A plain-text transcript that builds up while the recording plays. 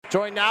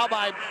Joined now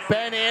by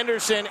Ben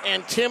Anderson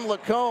and Tim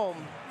LaComb.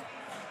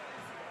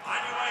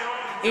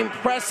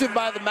 Impressive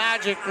by the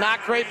Magic,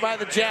 not great by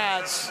the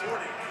Jazz.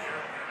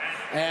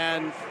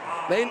 And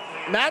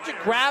Magic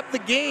grabbed the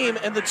game,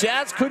 and the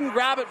Jazz couldn't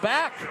grab it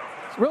back.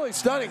 It's really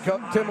stunning,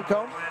 Tim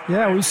LaComb.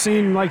 Yeah, we've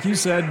seen, like you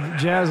said,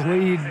 Jazz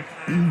lead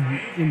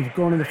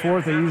going to the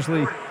fourth. They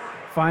usually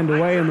find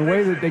a way, and the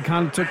way that they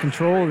kind of took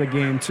control of the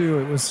game, too,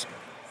 it was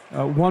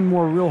one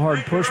more real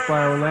hard push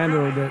by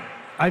Orlando that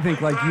I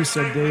think, like you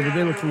said, David,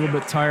 they looked a little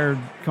bit tired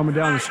coming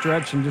down the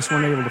stretch and just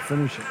weren't able to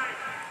finish it.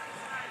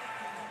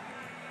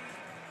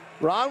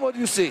 Ron, what do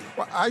you see?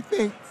 Well, I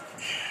think,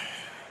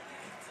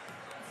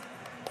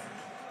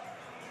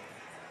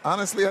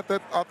 honestly, I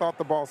thought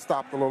the ball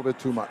stopped a little bit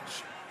too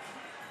much.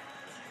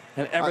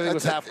 And everything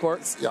was half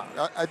court? Yeah,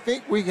 I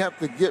think we have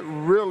to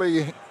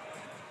really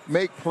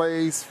make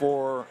plays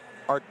for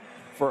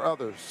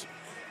others,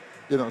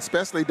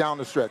 especially down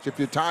the stretch. If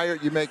you're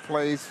tired, you make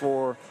plays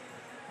for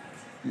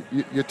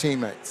your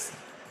teammates.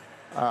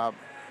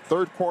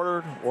 Third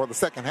quarter, or the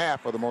second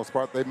half for the most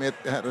part, they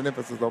had an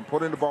emphasis on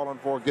putting the ball on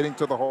the floor, getting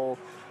to the hole.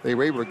 They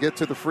were able to get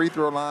to the free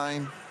throw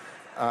line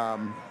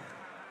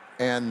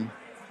and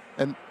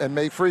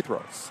made free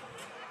throws.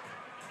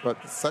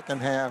 But the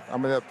second half,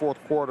 that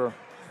fourth quarter,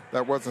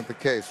 that wasn't the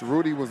case.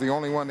 Rudy was the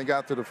only one that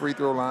got to the free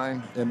throw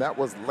line, and that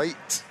was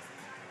late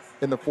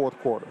in the fourth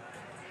quarter.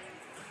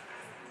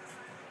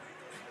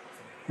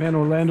 Man,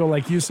 Orlando,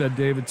 like you said,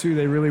 David, too,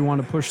 they really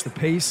want to push the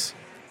pace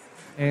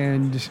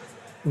and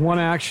one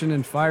action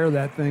and fire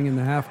that thing in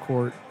the half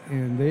court.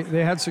 And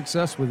they had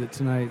success with it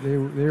tonight. They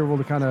were able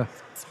to kind of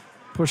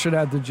push it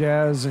at the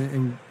Jazz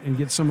and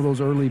get some of those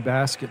early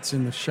baskets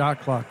in the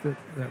shot clock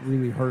that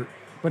really hurt.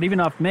 But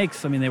even off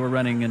makes, they were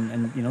running,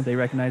 and they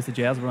recognized the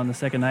Jazz were on the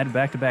second night of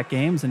back-to-back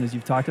games. And as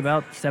you've talked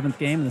about, seventh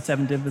game in the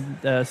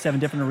seven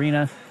different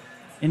arena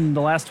in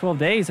the last 12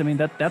 days.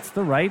 That's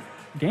the right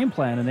game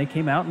plan. And they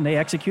came out and they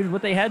executed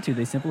what they had to.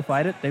 They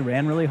simplified it. They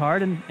ran really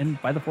hard.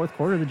 And by the fourth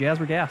quarter, the Jazz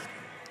were gassed.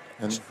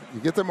 And you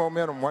get the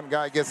momentum. One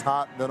guy gets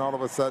hot, then all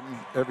of a sudden,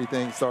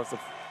 everything starts to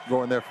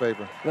go in their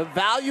favor. The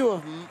value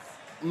of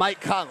Mike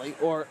Conley,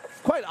 or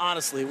quite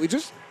honestly, we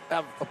just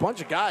have a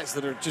bunch of guys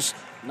that are just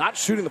not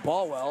shooting the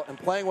ball well and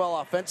playing well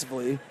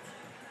offensively.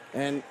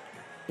 And,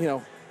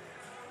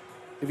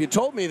 if you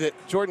told me that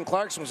Jordan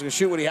Clarkson was going to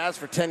shoot what he has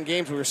for 10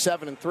 games, we were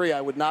 7-3, I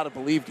would not have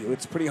believed you.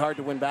 It's pretty hard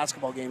to win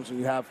basketball games when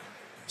you have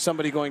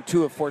somebody going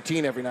 2 of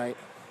 14 every night.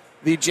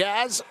 The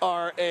Jazz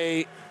are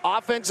a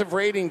offensive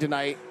rating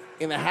tonight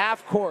in the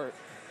half court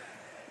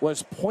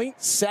was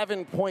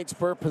 0.7 points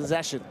per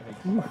possession.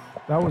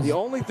 That was the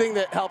only thing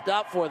that helped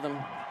out for them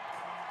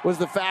was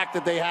the fact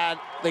that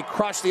they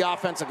crushed the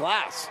offensive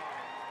glass.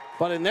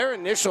 But in their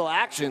initial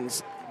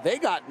actions, they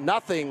got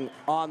nothing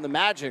on the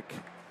Magic.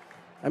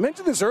 I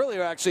mentioned this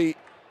earlier, actually.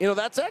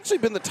 That's actually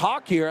been the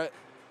talk here.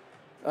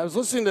 I was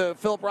listening to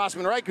Philip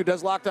Rossman-Reich, who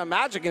does Locked On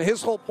Magic, and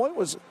his whole point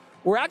was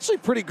we're actually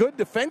pretty good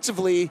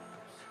defensively.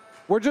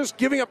 We're just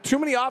giving up too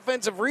many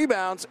offensive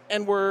rebounds,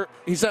 and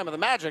he said about the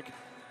Magic,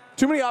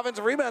 too many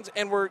offensive rebounds,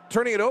 and we're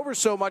turning it over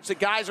so much that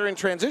guys are in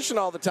transition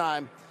all the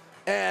time.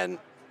 And,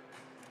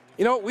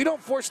 we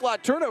don't force a lot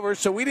of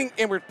turnovers,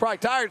 and we're probably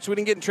tired, so we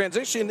didn't get in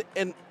transition.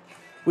 And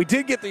we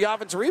did get the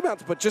offensive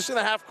rebounds, but just in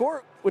the half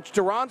court, which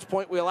to Ron's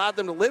point, we allowed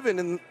them to live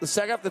in the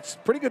second half. That's a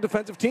pretty good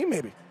defensive team,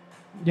 maybe.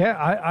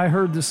 Yeah, I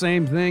heard the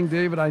same thing,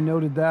 David. I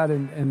noted that,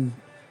 and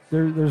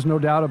there's no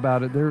doubt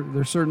about it.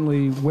 They're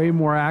certainly way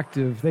more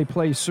active. They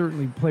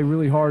certainly play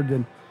really hard,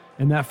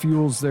 and that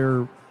fuels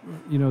their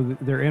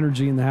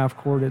energy in the half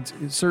court.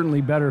 It's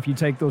certainly better if you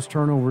take those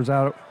turnovers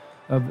out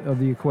of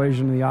the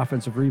equation and the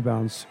offensive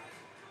rebounds.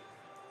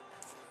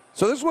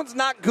 So this one's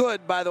not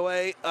good, by the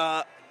way.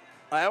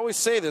 I always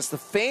say this: the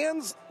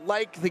fans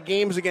like the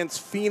games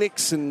against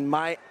Phoenix and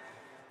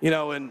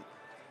and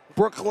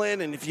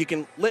Brooklyn, and if you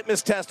can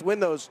litmus test win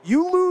those,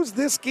 you lose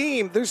this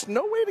game, there's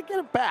no way to get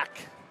it back.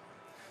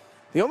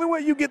 The only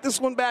way you get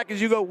this one back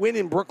is you go win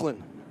in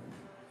Brooklyn.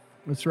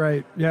 That's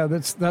right. Yeah,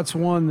 that's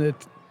one that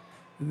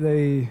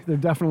they're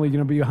definitely going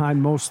to be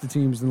behind most of the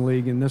teams in the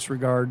league in this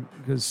regard,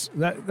 because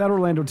that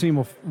Orlando team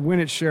will win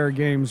its share of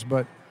games,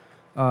 but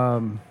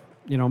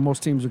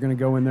most teams are going to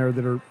go in there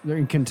they're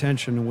in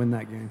contention to win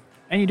that game.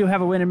 And you do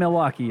have a win in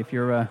Milwaukee. If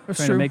you're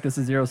trying to make this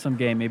a zero-sum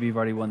game, maybe you've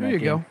already won that game.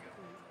 There you go.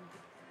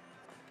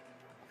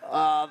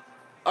 All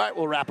right,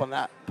 we'll wrap on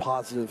that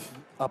positive,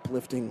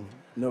 uplifting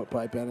note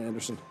by Ben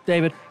Anderson.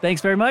 David,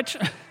 thanks very much.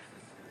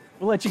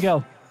 We'll let you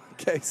go.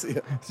 Okay, see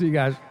you. See you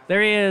guys.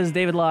 There he is,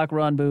 David Locke,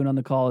 Ron Boone on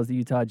the call as the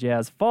Utah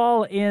Jazz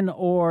fall in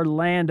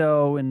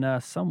Orlando in a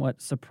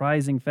somewhat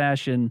surprising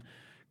fashion.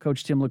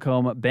 Coach Tim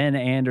LaComb, Ben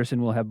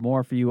Anderson will have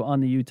more for you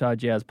on the Utah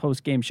Jazz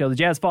post-game show. The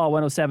Jazz fall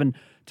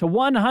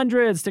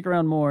 107-100. Stick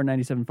around more,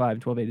 97.5,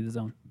 1280 The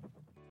Zone.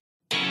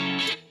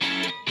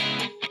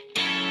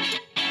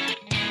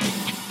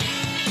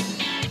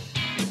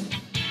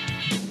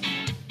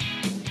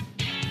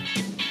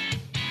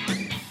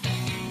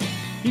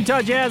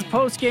 Utah Jazz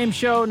post-game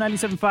show,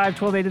 97.5,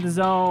 1280 The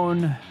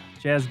Zone.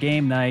 Jazz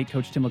game night.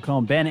 Coach Tim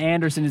LaComb. Ben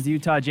Anderson is the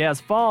Utah Jazz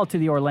fall to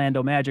the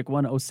Orlando Magic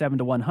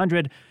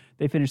 107-100.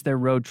 They finished their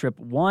road trip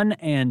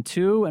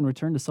 1-2 and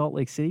return to Salt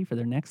Lake City for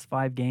their next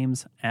 5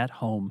 games at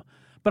home.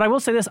 But I will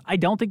say this, I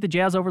don't think the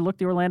Jazz overlooked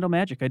the Orlando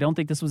Magic. I don't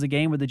think this was a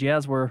game where the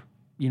Jazz were,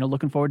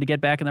 looking forward to get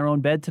back in their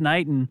own bed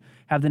tonight and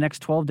have the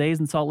next 12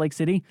 days in Salt Lake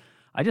City.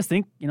 I just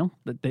think,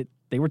 that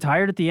they were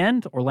tired at the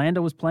end.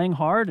 Orlando was playing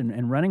hard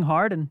and running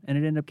hard, and it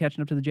ended up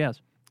catching up to the Jazz.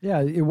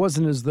 Yeah, it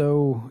wasn't as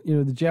though,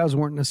 the Jazz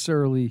weren't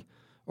necessarily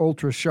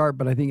ultra sharp,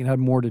 but I think it had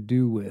more to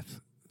do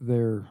with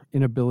their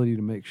inability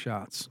to make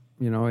shots,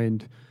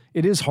 and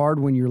it is hard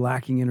when you're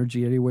lacking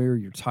energy anyway or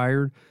you're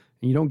tired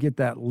and you don't get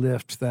that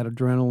lift, that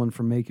adrenaline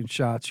from making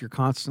shots. You're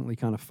constantly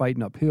kind of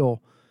fighting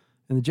uphill.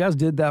 And the Jazz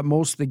did that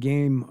most of the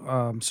game,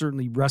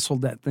 certainly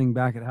wrestled that thing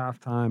back at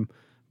halftime.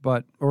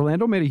 But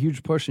Orlando made a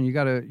huge push, and you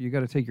got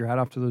to take your hat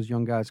off to those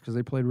young guys because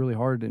they played really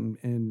hard,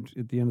 and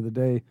at the end of the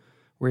day,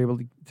 were able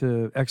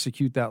to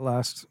execute that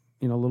last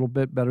little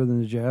bit better than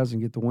the Jazz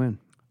and get the win.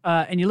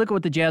 And you look at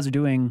what the Jazz are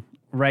doing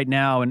right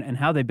now and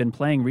how they've been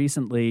playing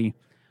recently.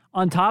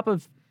 On top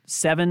of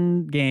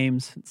 7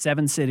 games,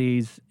 7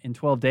 cities in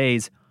 12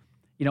 days,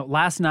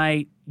 last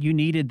night you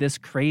needed this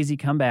crazy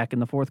comeback in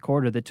the fourth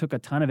quarter that took a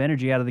ton of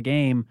energy out of the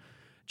game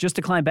just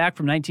to climb back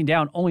from 19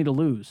 down, only to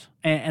lose.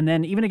 And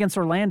then even against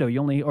Orlando,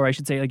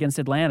 against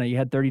Atlanta, you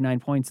had 39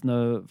 points in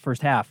the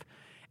first half.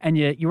 And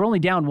you were only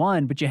down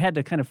 1, but you had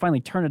to kind of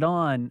finally turn it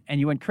on, and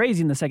you went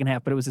crazy in the second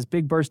half. But it was this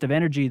big burst of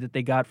energy that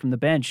they got from the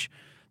bench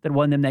that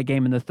won them that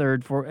game in the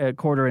third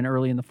quarter and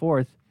early in the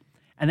fourth.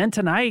 And then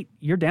tonight,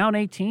 you're down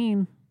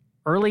 18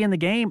 early in the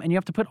game, and you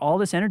have to put all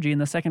this energy in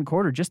the second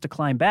quarter just to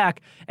climb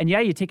back. And yeah,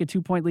 you take a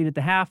 2-point lead at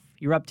the half.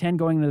 You're up 10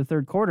 going into the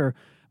third quarter,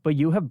 but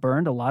you have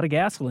burned a lot of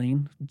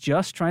gasoline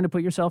just trying to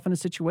put yourself in a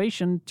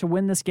situation to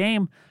win this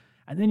game.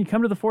 And then you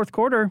come to the fourth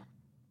quarter,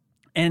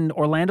 and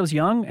Orlando's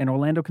young, and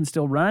Orlando can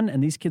still run,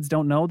 and these kids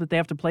don't know that they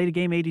have to play to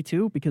game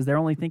 82 because they're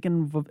only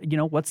thinking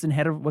of, what's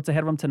ahead of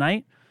them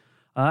tonight.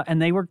 And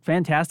they were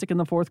fantastic in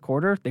the fourth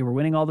quarter. They were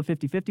winning all the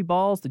 50-50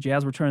 balls. The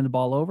Jazz were turning the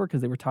ball over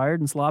because they were tired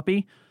and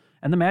sloppy.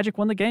 And the Magic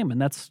won the game, and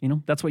that's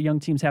what young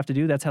teams have to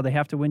do. That's how they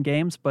have to win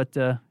games. But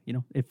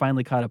it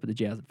finally caught up with the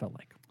Jazz. It felt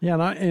like. Yeah,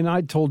 and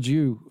I told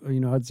you,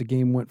 as the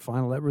game went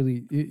final, that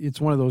really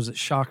it's one of those that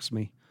shocks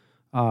me.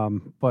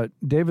 But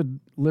David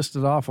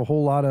listed off a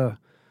whole lot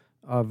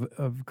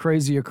of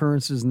crazy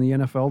occurrences in the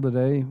NFL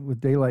today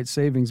with daylight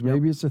savings.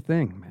 Maybe it's a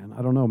thing, man.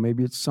 I don't know.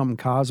 Maybe it's something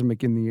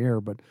cosmic in the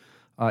air. But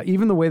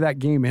even the way that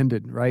game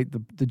ended, right?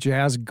 The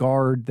Jazz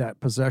guard that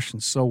possession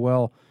so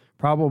well.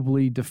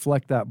 Probably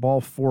deflect that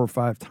ball 4 or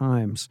 5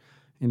 times,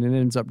 and it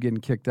ends up getting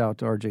kicked out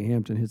to R.J.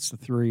 Hampton, hits the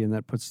 3, and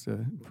that puts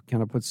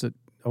it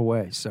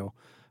away. So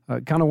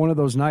kind of one of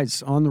those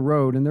nights on the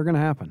road, and they're going to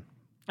happen.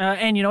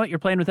 And you know what? You're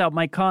playing without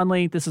Mike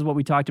Conley. This is what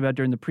we talked about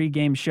during the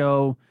pregame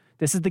show.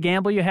 This is the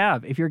gamble you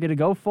have. If you're going to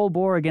go full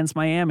bore against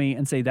Miami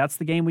and say that's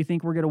the game we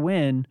think we're going to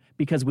win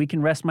because we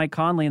can rest Mike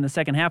Conley in the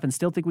second half and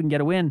still think we can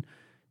get a win,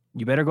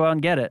 you better go out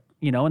and get it,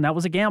 and that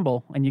was a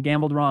gamble, and you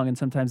gambled wrong, and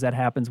sometimes that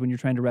happens when you're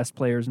trying to rest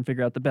players and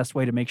figure out the best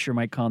way to make sure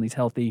Mike Conley's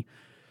healthy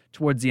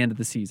towards the end of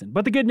the season.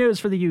 But the good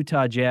news for the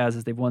Utah Jazz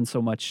is they've won so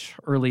much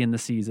early in the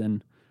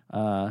season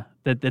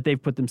that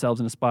they've put themselves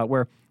in a spot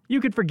where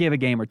you could forgive a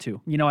game or two.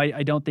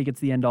 I don't think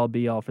it's the end-all,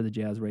 be-all for the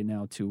Jazz right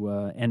now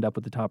to end up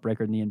with the top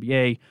record in the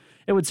NBA.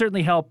 It would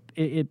certainly help.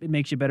 It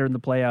makes you better in the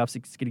playoffs.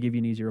 It's going to give you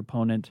an easier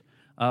opponent.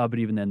 But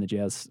even then, the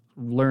Jazz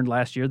learned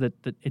last year that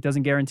it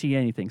doesn't guarantee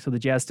anything. So the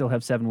Jazz still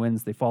have 7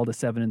 wins. They fall to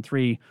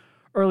 7-3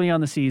 early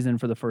on the season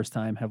for the first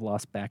time, have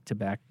lost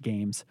back-to-back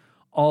games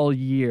all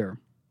year.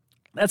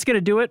 That's going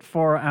to do it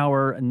for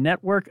our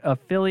network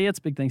affiliates.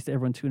 Big thanks to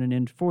everyone tuning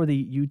in for the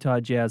Utah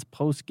Jazz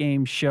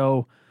post-game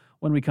show.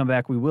 When we come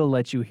back, we will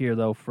let you hear,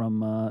 though,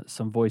 from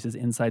some voices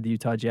inside the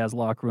Utah Jazz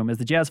locker room as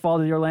the Jazz fall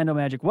to the Orlando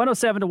Magic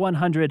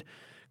 107-100.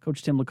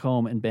 Coach Tim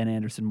LaComb and Ben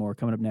Anderson more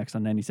coming up next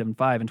on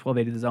 97.5 and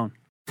 1280 The Zone.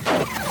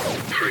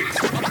 3, 2,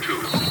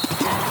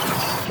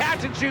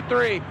 Catch and shoot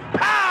 3.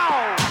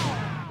 Pow!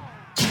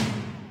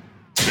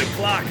 The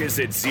clock is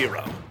at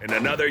 0, and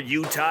another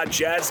Utah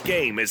Jazz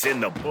game is in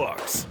the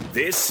books.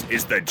 This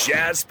is the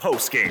Jazz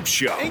postgame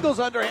show. Ingles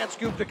underhand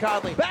scoop to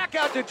Conley. Back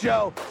out to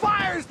Joe.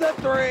 Fires the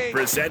 3.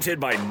 Presented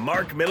by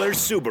Mark Miller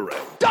Subaru.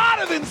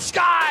 Donovan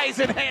skies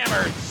and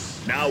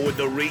hammers. Now with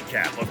the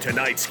recap of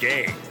tonight's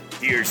game,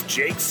 here's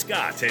Jake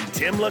Scott and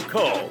Tim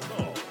LaComb.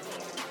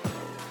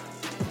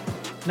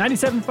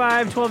 97.5,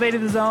 1280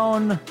 The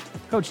Zone.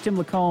 Coach Tim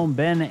LaComb,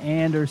 Ben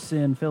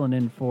Anderson filling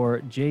in for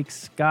Jake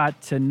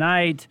Scott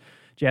tonight.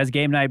 Jazz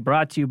Game Night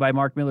brought to you by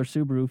Mark Miller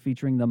Subaru,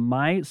 featuring the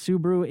My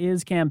Subaru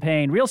Is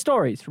campaign. Real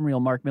stories from real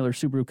Mark Miller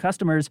Subaru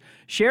customers.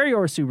 Share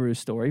your Subaru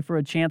story for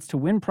a chance to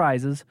win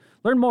prizes.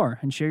 Learn more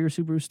and share your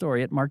Subaru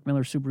story at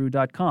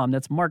markmillersubaru.com.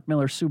 That's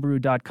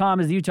markmillersubaru.com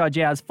as the Utah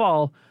Jazz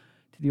fall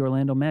to the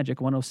Orlando Magic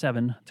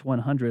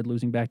 107-100,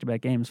 losing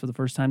back-to-back games for the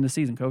first time this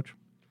season, Coach.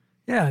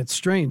 Yeah, it's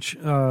strange.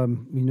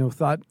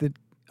 Thought that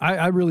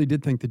I really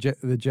did think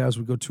the Jazz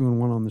would go 2-1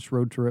 on this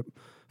road trip.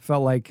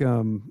 Felt like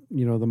the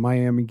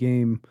Miami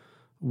game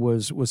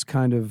was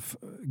kind of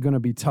going to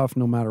be tough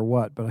no matter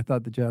what. But I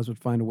thought the Jazz would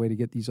find a way to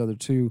get these other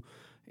two.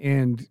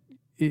 And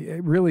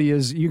it really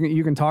is,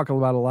 you can talk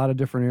about a lot of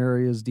different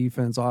areas,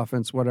 defense,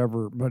 offense,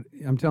 whatever. But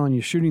I'm telling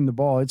you, shooting the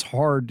ball, it's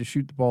hard to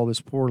shoot the ball this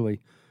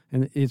poorly.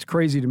 And it's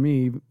crazy to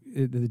me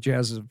the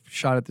Jazz have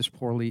shot it this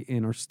poorly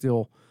and are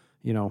still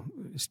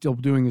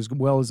doing as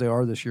well as they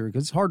are this year,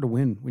 because it's hard to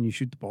win when you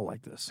shoot the ball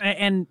like this.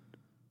 And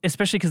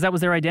especially because that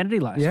was their identity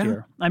last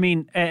year. I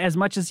mean, as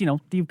much as,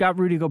 you've got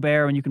Rudy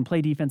Gobert and you can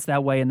play defense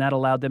that way, and that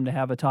allowed them to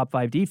have a top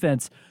 5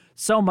 defense,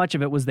 so much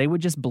of it was they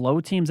would just blow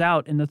teams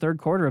out in the third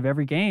quarter of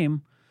every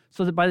game,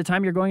 so that by the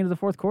time you're going into the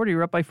fourth quarter,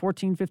 you're up by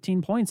 14,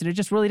 15 points, and it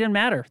just really didn't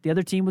matter. The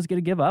other team was going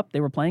to give up.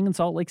 They were playing in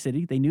Salt Lake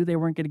City. They knew they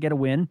weren't going to get a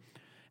win,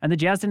 and the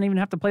Jazz didn't even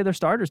have to play their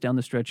starters down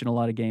the stretch in a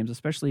lot of games,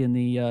 especially in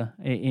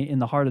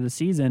the heart of the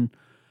season.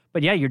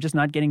 But yeah, you're just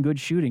not getting good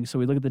shooting. So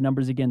we look at the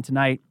numbers again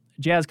tonight.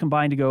 Jazz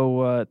combined to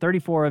go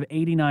 34 of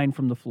 89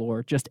 from the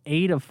floor, just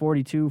 8 of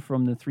 42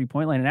 from the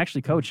three-point line. And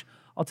actually, Coach,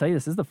 I'll tell you,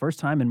 this is the first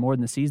time in more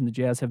than the season the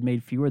Jazz have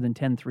made fewer than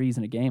 10 threes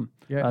in a game.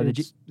 Yeah,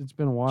 it's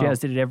been a while. Jazz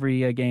did it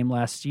every game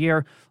last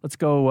year. Let's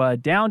go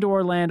down to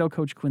Orlando.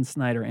 Coach Quin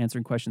Snyder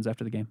answering questions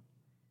after the game.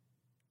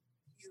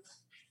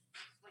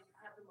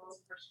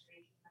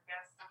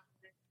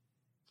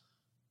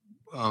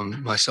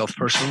 Myself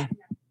personally,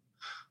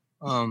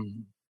 I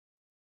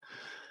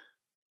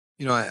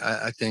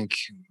think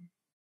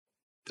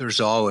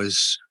there's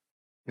always,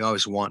 you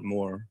always want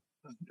more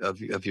of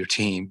your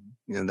team.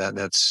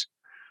 That's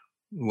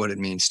what it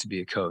means to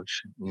be a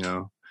coach.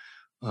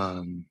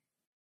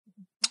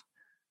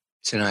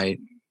 Tonight,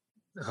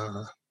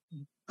 I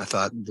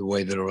thought the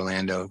way that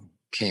Orlando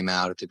came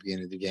out at the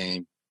beginning of the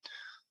game,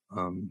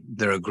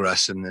 their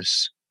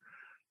aggressiveness,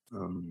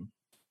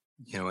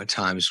 at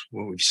times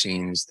what we've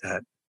seen is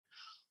that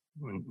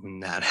when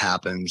that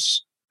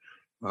happens,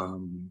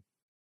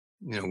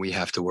 we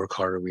have to work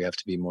harder. We have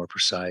to be more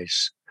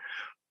precise.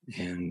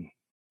 And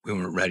we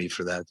weren't ready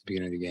for that at the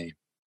beginning of the game.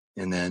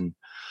 And then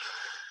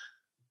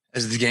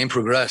as the game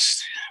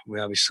progressed,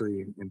 we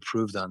obviously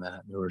improved on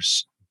that. There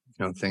was,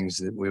 things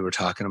that we were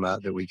talking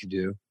about that we could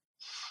do.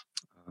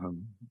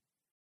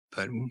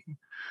 But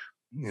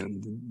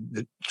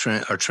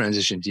our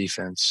transition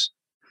defense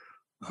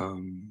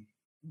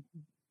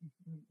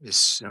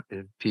is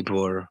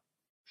people are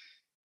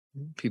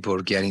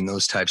getting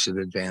those types of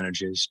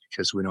advantages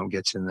because we don't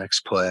get to the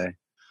next play.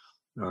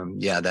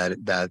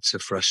 That's a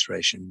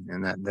frustration,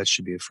 and that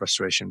should be a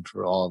frustration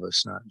for all of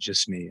us, not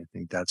just me. I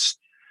think that's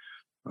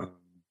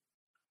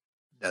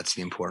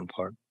the important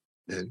part.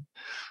 That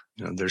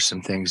there's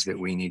some things that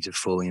we need to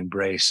fully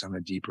embrace on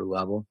a deeper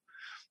level.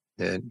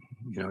 That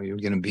you're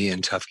going to be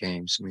in tough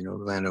games. I mean,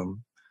 Orlando,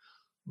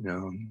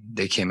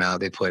 they came out,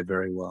 they played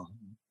very well.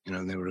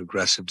 They were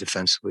aggressive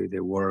defensively. They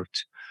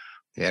worked.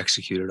 They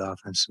executed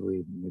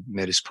offensively. They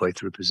made us play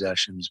through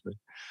possessions, but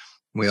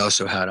we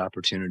also had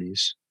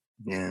opportunities.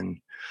 And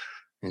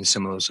in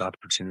some of those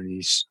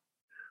opportunities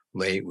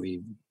late,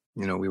 we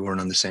weren't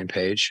on the same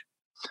page.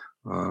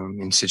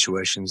 In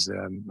situations that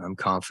I'm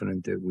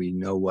confident that we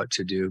know what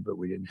to do, but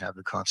we didn't have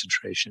the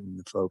concentration and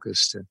the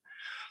focus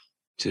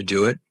to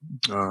do it.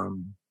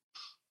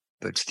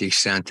 But to the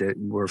extent that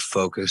we're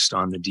focused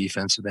on the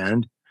defensive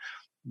end,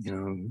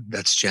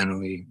 that's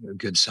generally a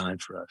good sign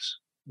for us.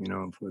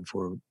 If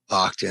we're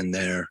locked in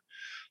there,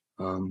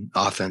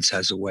 offense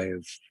has a way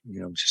of,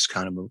 just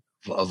kind of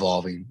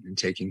evolving and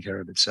taking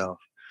care of itself.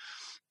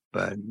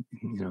 But,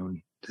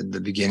 the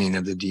beginning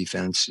of the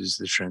defense is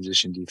the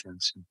transition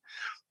defense.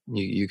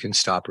 You can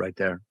stop right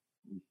there,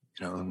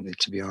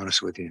 to be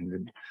honest with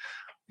you.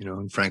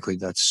 And frankly,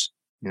 that's,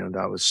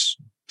 that was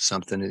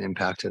something that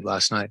impacted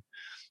last night.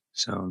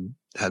 So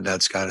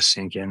that's got to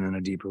sink in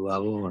a deeper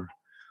level, or,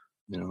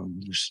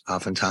 there's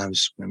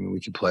oftentimes, we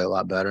could play a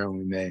lot better and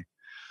we may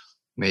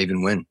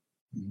even win,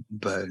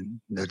 but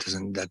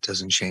that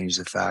doesn't change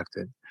the fact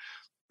that,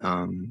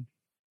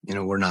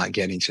 we're not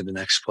getting to the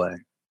next play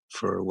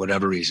for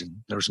whatever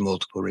reason. There's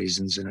multiple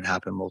reasons, and it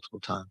happened multiple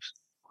times.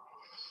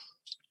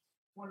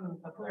 When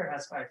a player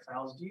has 5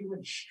 fouls, do you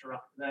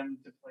instruct them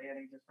to play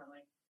any differently?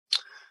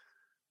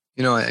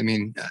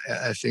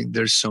 I think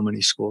there's so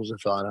many schools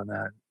of thought on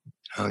that.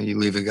 You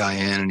leave a guy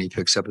in and he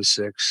picks up a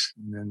 6,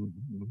 and then,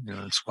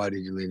 it's why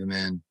did you leave him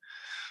in?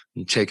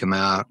 You take him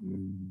out,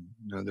 and,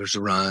 there's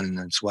a run, and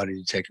that's why did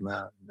you take him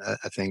out?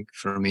 I think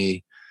for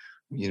me,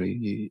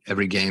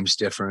 every game's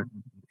different.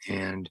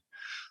 And,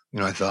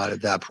 I thought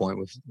at that point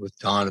with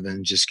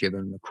Donovan, just giving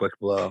him a quick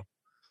blow,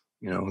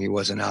 he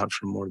wasn't out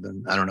for more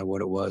than, I don't know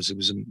what it was. It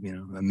was,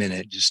 a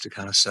minute just to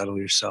kind of settle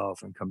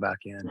yourself and come back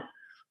in.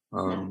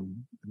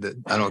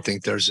 I don't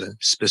think there's a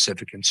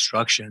specific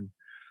instruction.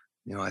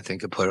 I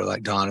think a player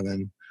like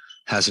Donovan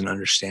has an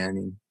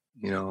understanding,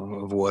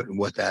 of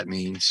what that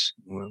means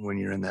when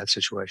you're in that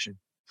situation.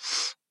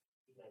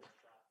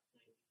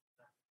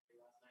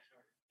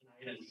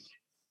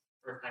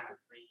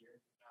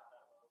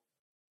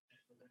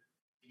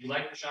 You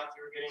like the shots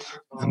you were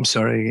getting? I'm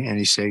sorry,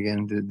 Andy, say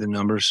again the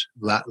numbers.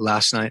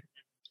 Last night?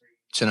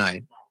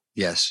 Tonight?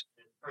 Yes.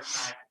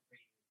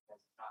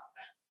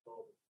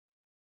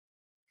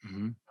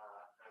 Mm-hmm. I'm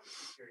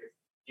just curious,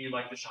 do you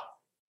like the shot?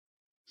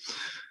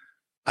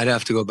 I'd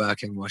have to go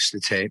back and watch the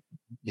tape.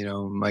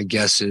 My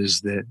guess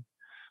is that,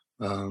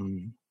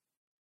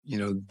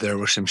 there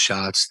were some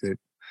shots that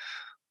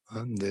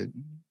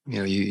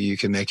you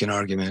can make an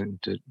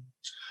argument that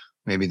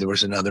maybe there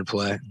was another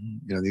play.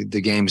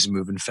 The game's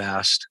moving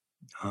fast.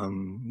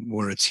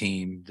 We're a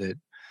team that,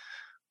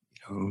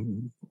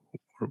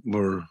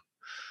 we're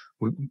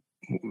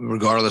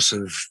regardless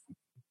of,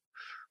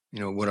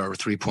 what our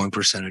 3-point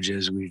percentage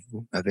is,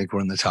 I think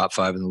we're in the top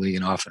 5 in the league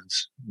in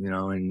offense,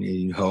 and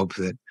you hope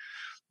that,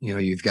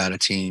 you've got a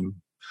team.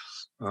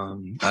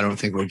 I don't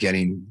think we're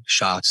getting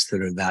shots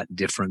that are that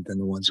different than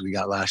the ones we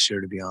got last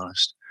year, to be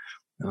honest.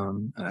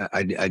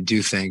 I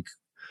do think,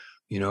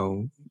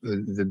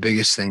 the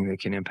biggest thing that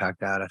can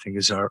impact that, I think,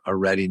 is our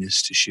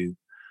readiness to shoot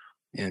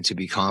and to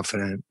be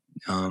confident,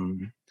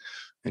 and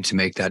to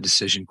make that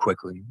decision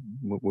quickly.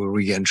 Where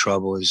we get in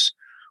trouble is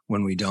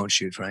when we don't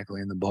shoot,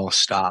 frankly, and the ball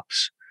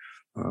stops.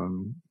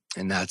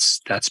 And that's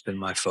been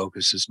my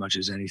focus as much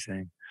as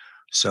anything.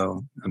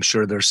 So I'm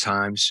sure there's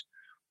times,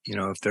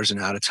 if there's an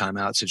out of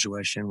timeout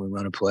situation, we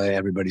run a play,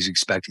 everybody's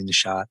expecting the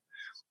shot.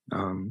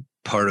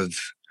 Part of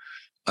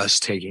us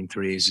taking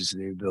threes is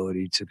the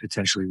ability to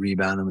potentially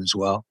rebound them as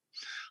well.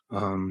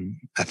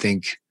 I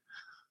think,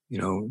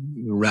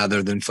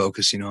 rather than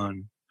focusing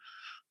on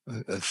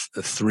a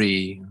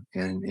three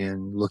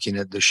and looking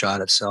at the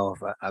shot itself,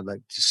 I'd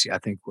like to see, I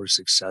think we're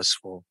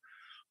successful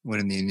when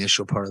in the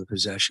initial part of the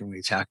possession, we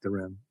attack the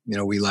rim.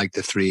 We like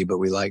the three, but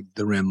we like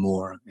the rim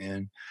more.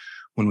 And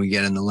when we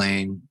get in the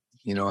lane,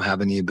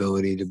 having the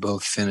ability to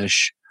both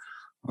finish,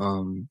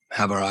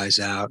 have our eyes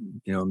out,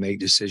 make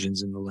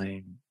decisions in the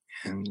lane.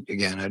 And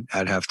again,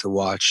 I'd have to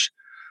watch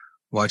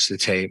the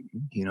tape.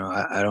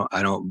 I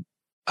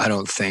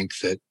don't think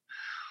that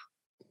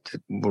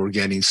we're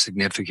getting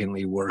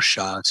significantly worse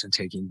shots and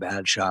taking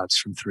bad shots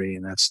from three.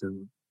 And that's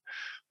the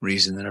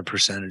reason that our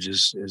percentage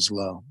is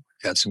low.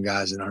 We've got some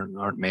guys that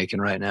aren't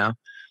making right now.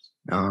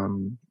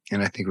 And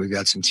I think we've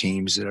got some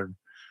teams that are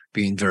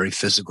being very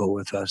physical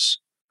with us.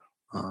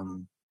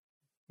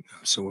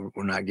 So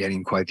we're not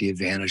getting quite the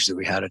advantage that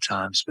we had at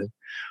times. But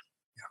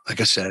like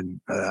I said,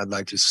 I'd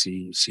like to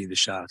see the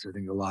shots. I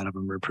think a lot of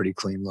them are pretty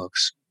clean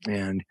looks.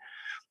 And,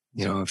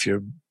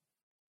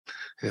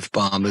 if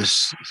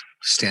Bamba's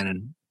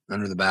standing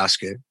under the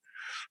basket,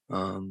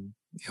 a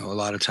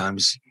lot of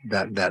times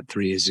that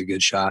three is a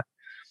good shot.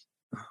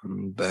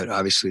 But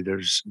obviously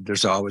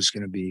there's always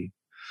going to be,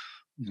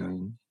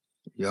 you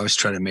always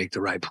try to make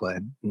the right play.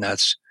 And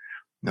that's,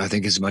 I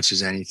think, as much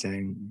as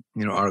anything,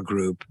 our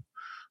group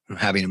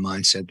having a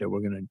mindset that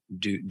we're going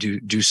to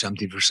do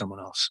something for someone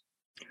else,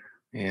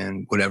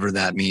 and whatever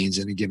that means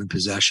in a given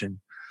possession.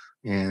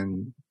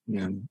 And,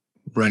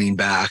 running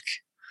back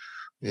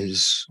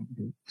is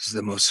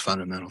the most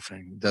fundamental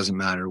thing. It doesn't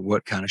matter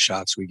what kind of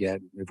shots we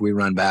get. If we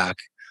run back,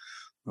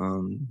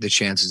 the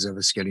chances of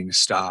us getting a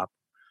stop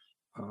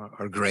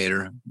are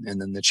greater. And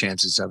then the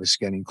chances of us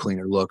getting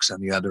cleaner looks on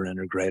the other end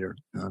are greater,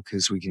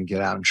 because we can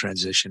get out in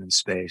transition in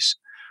space.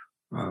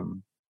 I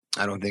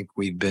don't think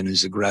we've been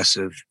as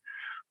aggressive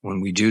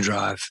when we do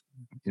drive,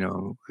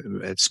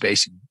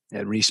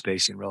 at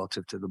respacing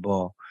relative to the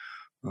ball.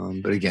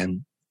 But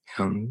again,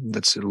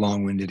 that's a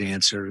long-winded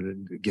answer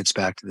that gets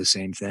back to the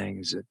same thing,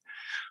 is that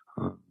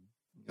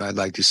I'd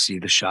like to see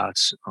the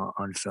shots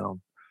on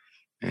film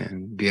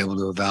and be able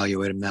to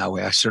evaluate them that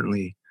way. I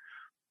certainly,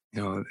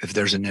 if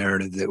there's a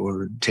narrative that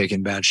we're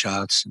taking bad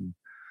shots and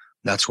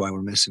that's why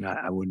we're missing,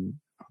 I wouldn't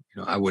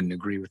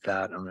agree with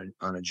that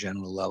on a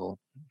general level.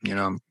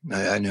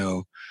 I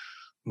know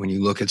when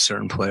you look at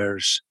certain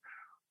players,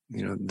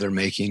 they're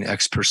making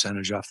X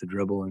percentage off the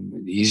dribble,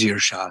 and the easier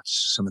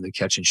shots, some of the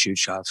catch and shoot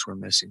shots we're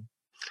missing.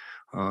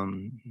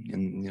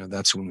 And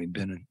that's when we've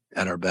been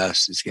at our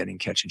best, is getting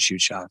catch and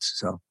shoot shots.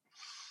 So,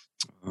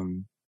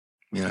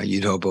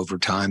 you'd hope over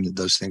time that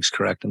those things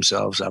correct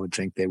themselves. I would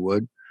think they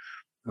would.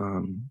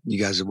 You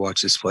guys have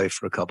watched this play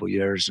for a couple of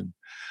years, and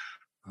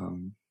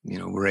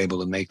we're able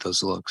to make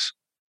those looks.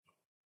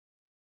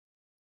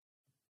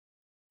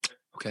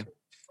 Okay.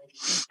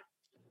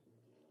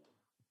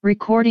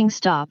 Recording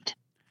stopped.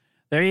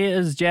 There he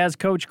is, Jazz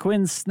coach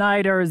Quin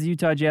Snyder, as the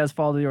Utah Jazz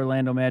fall to the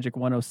Orlando Magic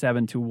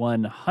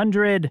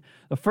 107-100.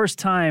 The first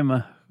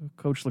time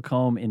Coach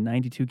LaComb in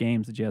 92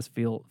 games, the Jazz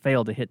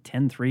failed to hit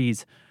 10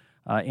 threes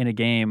in a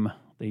game.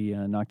 They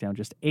knocked down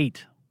just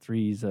 8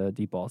 threes,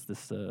 deep balls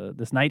this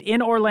night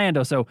in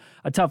Orlando. So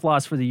a tough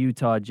loss for the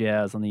Utah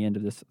Jazz on the end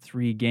of this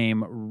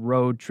 3-game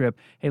road trip.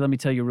 Hey, let me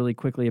tell you really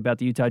quickly about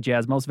the Utah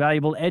Jazz Most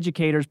Valuable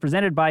Educators,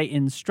 presented by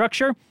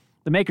Instructure.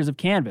 The makers of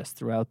Canvas.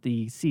 Throughout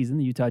the season,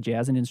 the Utah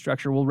Jazz and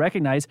Instructure will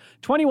recognize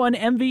 21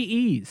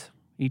 MVEs.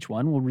 Each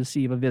one will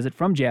receive a visit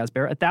from Jazz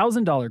Bear, a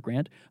 $1,000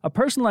 grant, a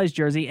personalized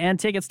jersey, and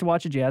tickets to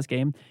watch a Jazz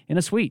game in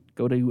a suite.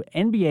 Go to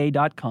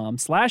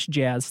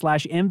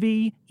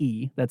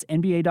nba.com/jazz/MVE. That's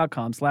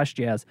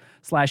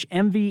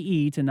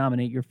nba.com/jazz/MVE to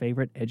nominate your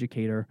favorite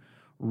educator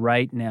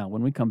right now.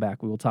 When we come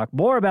back, we will talk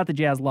more about the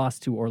Jazz loss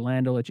to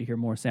Orlando, let you hear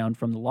more sound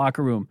from the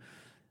locker room.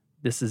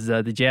 This is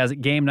the Jazz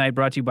Game Night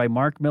brought to you by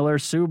Mark Miller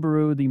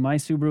Subaru. The My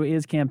Subaru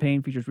Is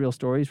campaign features real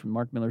stories from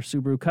Mark Miller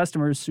Subaru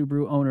customers.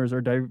 Subaru owners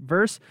are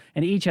diverse,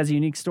 and each has a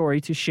unique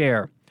story to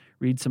share.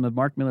 Read some of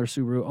Mark Miller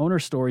Subaru owner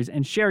stories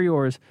and share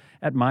yours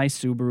at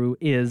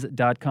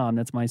mysubaruis.com.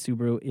 That's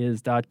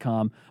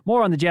mysubaruis.com.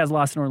 More on the Jazz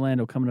loss in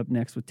Orlando coming up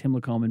next with Tim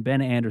LaComb and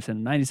Ben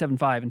Anderson,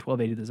 97.5 and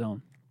 1280 The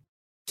Zone.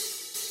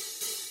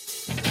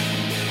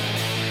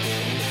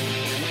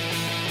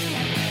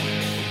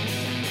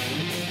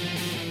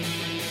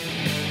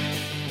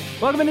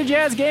 Welcome into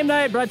Jazz Game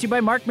Night, brought to you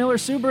by Mark Miller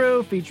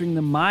Subaru, featuring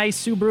the My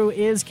Subaru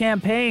Is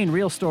campaign.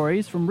 Real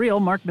stories from real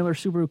Mark Miller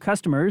Subaru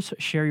customers.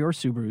 Share your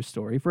Subaru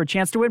story for a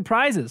chance to win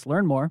prizes.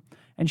 Learn more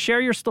and share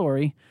your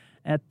story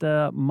at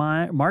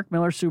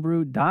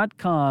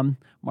markmillersubaru.com.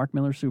 Mark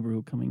Miller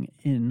Subaru coming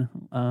in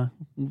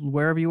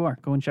wherever you are.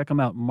 Go and check them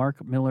out,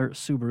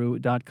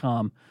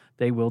 markmillersubaru.com.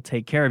 They will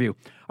take care of you.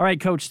 All right,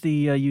 Coach, the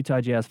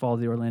Utah Jazz fall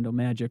to the Orlando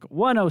Magic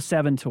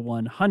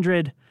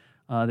 107-100.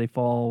 They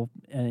fall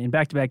in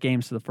back-to-back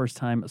games for the first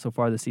time so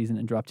far this season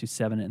and drop to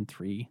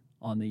 7-3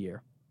 on the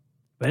year.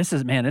 But it's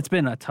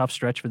been a tough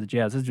stretch for the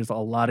Jazz. There's just a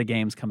lot of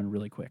games coming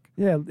really quick.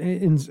 Yeah,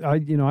 and I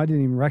didn't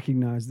even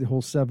recognize the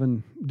whole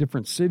 7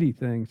 different city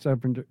thing,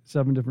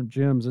 seven different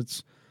gyms.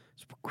 It's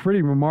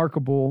pretty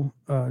remarkable,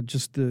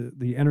 just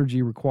the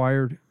energy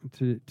required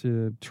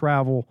to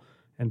travel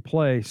and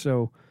play.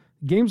 So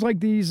games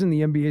like these in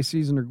the NBA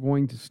season are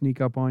going to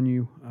sneak up on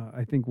you.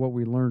 I think what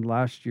we learned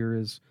last year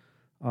is,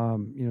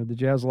 the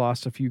Jazz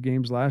lost a few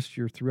games last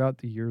year throughout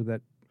the year that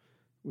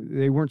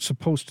they weren't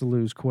supposed to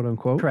lose, quote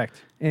unquote.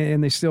 Correct.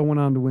 And they still went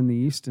on to win the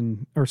East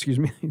win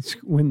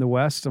the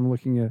West. I'm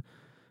looking at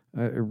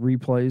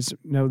replays.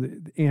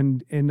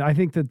 And I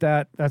think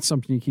that's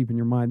something you keep in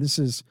your mind.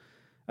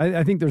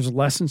 I think there's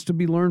lessons to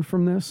be learned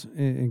from this.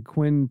 And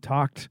Quin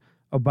talked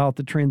about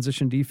the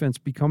transition defense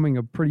becoming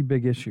a pretty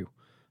big issue,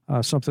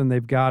 something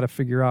they've got to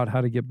figure out how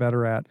to get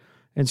better at.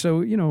 And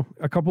so,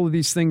 a couple of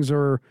these things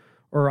are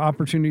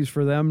opportunities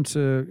for them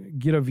to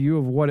get a view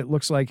of what it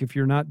looks like if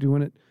you're not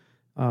doing it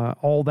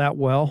all that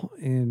well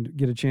and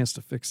get a chance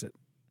to fix it.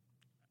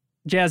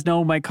 Jazz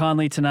no Mike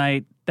Conley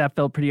tonight. That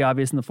felt pretty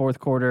obvious in the fourth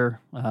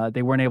quarter.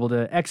 They weren't able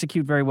to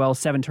execute very well.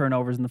 7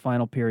 turnovers in the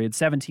final period,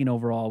 17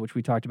 overall, which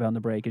we talked about in the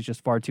break, is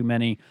just far too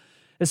many,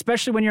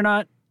 especially when you're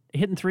not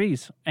hitting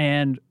threes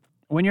and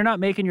when you're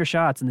not making your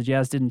shots, and the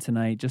Jazz didn't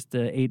tonight, just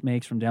 8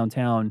 makes from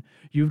downtown.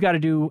 You've got to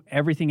do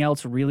everything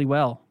else really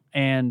well.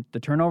 And the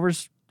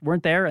turnovers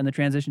weren't there, and the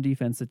transition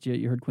defense that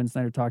you heard Quin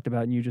Snyder talked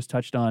about and you just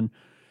touched on,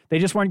 they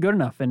just weren't good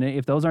enough. And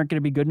if those aren't going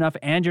to be good enough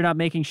and you're not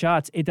making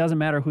shots, it doesn't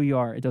matter who you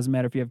are. It doesn't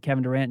matter if you have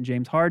Kevin Durant and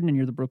James Harden and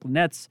you're the Brooklyn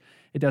Nets.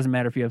 It doesn't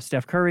matter if you have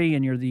Steph Curry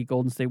and you're the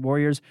Golden State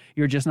Warriors.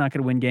 You're just not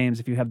going to win games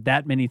if you have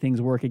that many things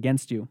work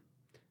against you.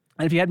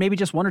 And if you had maybe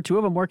just 1 or 2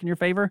 of them work in your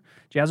favor,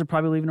 Jazz are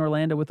probably leaving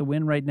Orlando with a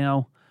win right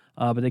now,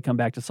 but they come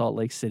back to Salt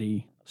Lake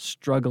City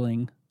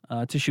struggling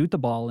to shoot the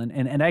ball.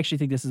 And I actually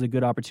think this is a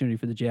good opportunity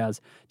for the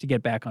Jazz to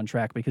get back on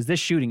track, because this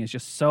shooting is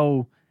just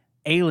so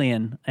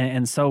alien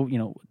and so,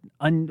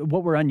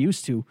 what we're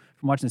unused to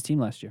from watching this team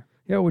last year.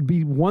 Yeah, it would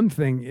be one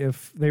thing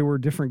if they were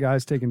different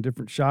guys taking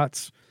different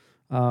shots,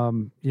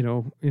 in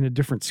a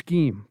different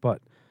scheme.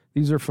 But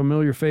these are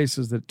familiar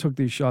faces that took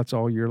these shots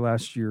all year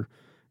last year.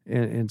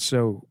 And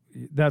so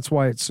that's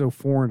why it's so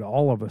foreign to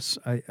all of us.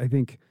 I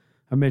think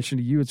I mentioned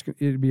to you,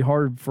 it'd be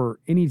hard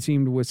for any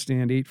team to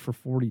withstand 8 for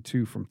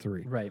 42 from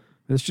 3. Right.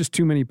 It's just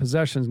too many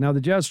possessions. Now,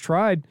 the Jazz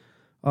tried.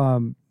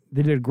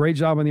 They did a great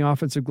job on the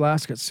offensive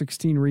glass, got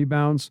 16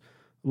 rebounds,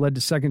 led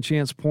to second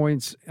chance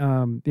points.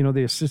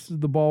 They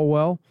assisted the ball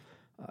well.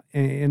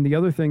 And the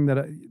other thing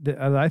that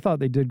I thought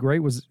they did great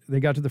was they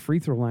got to the free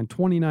throw line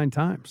 29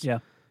 times. Yeah.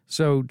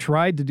 So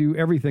tried to do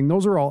everything.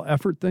 Those are all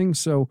effort things.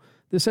 So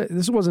this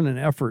wasn't an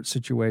effort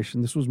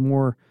situation. This was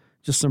more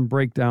just some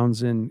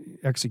breakdowns in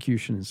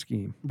execution and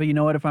scheme. But you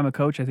know what? If I'm a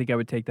coach, I think I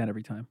would take that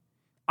every time.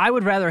 I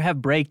would rather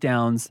have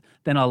breakdowns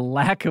than a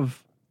lack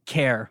of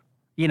care.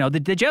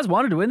 The Jazz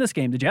wanted to win this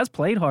game. The Jazz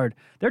played hard.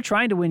 They're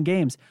trying to win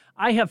games.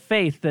 I have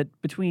faith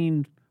that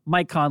between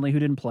Mike Conley, who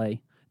didn't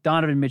play,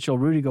 Donovan Mitchell,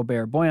 Rudy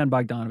Gobert, Bojan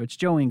Bogdanovic,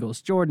 Joe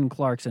Ingles, Jordan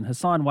Clarkson,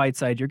 Hassan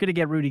Whiteside, you're going to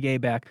get Rudy Gay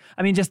back.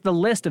 I mean, just the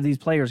list of these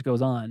players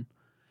goes on.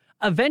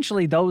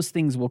 Eventually, those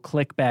things will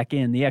click back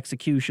in. The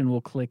execution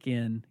will click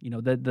in.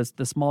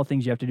 The small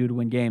things you have to do to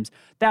win games,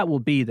 that will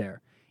be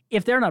there.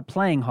 If they're not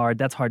playing hard,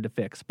 that's hard to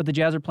fix. But the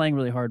Jazz are playing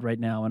really hard right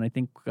now, and I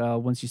think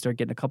once you start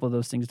getting a couple of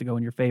those things to go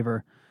in your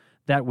favor,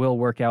 that will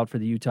work out for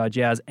the Utah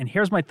Jazz. And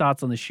here's my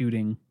thoughts on the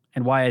shooting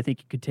and why I think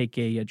it could take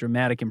a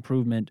dramatic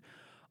improvement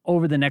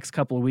over the next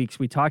couple of weeks.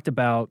 We talked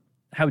about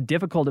how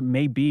difficult it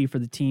may be for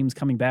the teams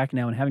coming back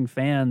now and having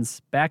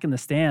fans back in the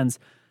stands.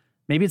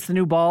 Maybe it's the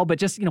new ball, but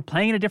just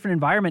playing in a different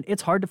environment,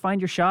 it's hard to find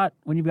your shot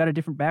when you've got a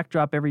different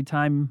backdrop every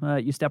time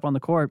you step on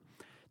the court.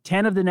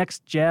 10 of the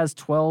next Jazz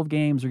 12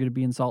 games are going to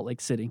be in Salt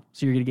Lake City.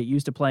 So you're going to get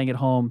used to playing at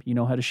home. You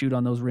know how to shoot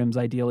on those rims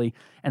ideally.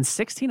 And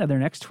 16 of their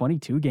next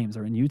 22 games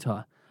are in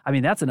Utah. I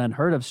mean, that's an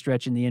unheard of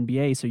stretch in the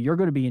NBA. So you're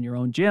going to be in your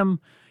own gym.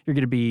 You're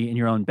going to be in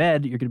your own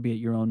bed. You're going to be at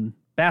your own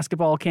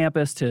basketball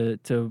campus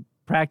to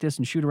practice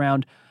and shoot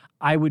around.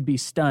 I would be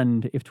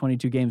stunned if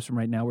 22 games from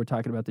right now we're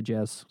talking about the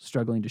Jazz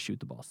struggling to shoot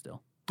the ball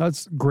still.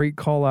 That's a great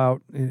call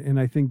out, and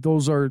I think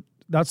those are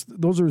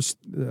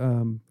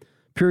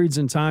periods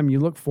in time you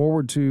look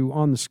forward to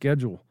on the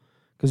schedule,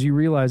 because you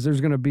realize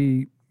there's going to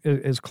be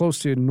as close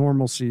to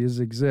normalcy as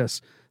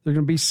exists. There's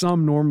going to be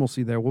some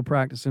normalcy there. We'll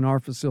practice in our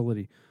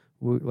facility.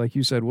 Like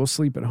you said, we'll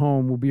sleep at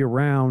home. We'll be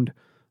around.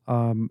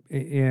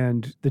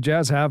 And the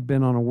Jazz have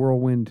been on a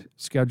whirlwind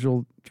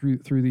schedule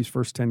through these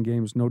first 10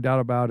 games, no doubt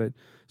about it.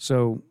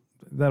 So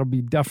that'll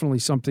be definitely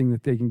something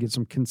that they can get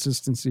some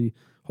consistency.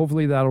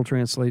 Hopefully that'll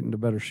translate into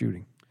better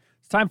shooting.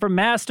 It's time for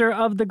Master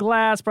of the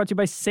Glass, brought to you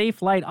by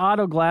Safe Light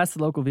Auto Glass.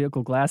 The local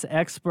vehicle glass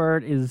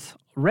expert is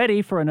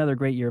ready for another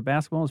great year of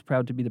basketball. Is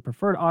proud to be the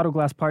preferred auto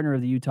glass partner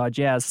of the Utah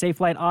Jazz.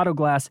 Safe Light Auto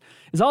Glass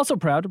is also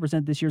proud to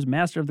present this year's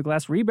Master of the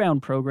Glass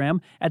Rebound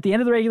Program. At the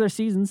end of the regular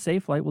season,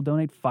 Safe Light will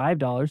donate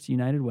 $5 to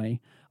United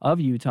Way of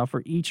Utah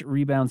for each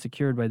rebound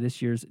secured by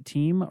this year's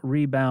team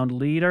rebound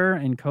leader.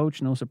 And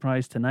coach, no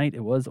surprise tonight,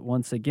 it was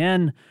once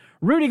again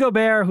Rudy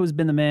Gobert, who's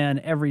been the man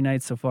every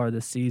night so far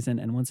this season.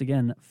 And once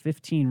again,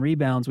 15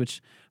 rebounds,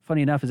 which,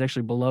 funny enough, is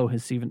actually below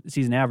his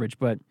season average.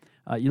 But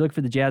you look for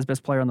the Jazz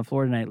best player on the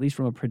floor tonight, at least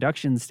from a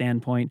production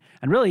standpoint.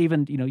 And really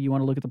even, you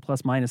want to look at the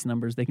plus-minus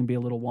numbers. They can be a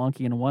little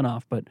wonky in a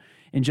one-off. But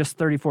in just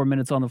 34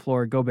 minutes on the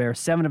floor, Gobert,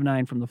 7 of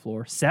 9 from the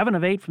floor, 7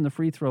 of 8 from the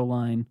free throw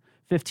line,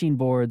 15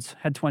 boards,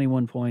 had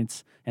 21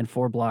 points, and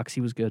 4 blocks.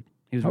 He was good.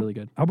 He was really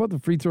good. How about the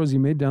free throws he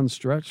made down the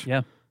stretch?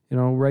 Yeah.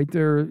 Right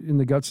there in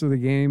the guts of the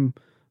game,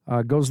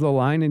 goes to the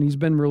line, and he's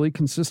been really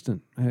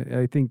consistent.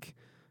 I think,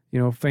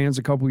 fans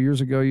a couple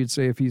years ago, you'd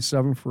say if he's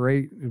 7 for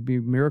 8, it'd be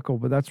a miracle,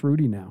 but that's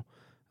Rudy now.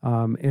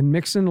 And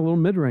mixing a little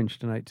mid-range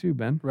tonight too,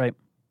 Ben. Right.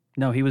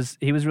 No, he was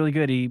really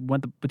good. He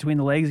went between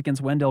the legs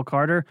against Wendell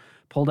Carter,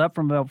 pulled up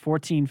from about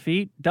 14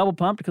 feet, double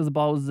pumped because the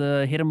ball was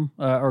hit him,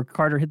 or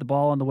Carter hit the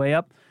ball on the way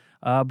up.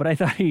 But I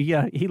thought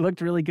he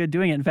looked really good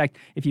doing it. In fact,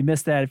 if you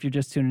missed that, if you're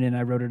just tuning in,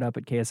 I wrote it up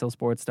at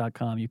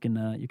kslsports.com. You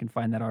can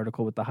find that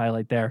article with the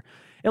highlight there.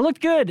 It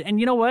looked good. And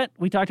you know what?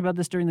 We talked about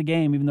this during the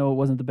game, even though it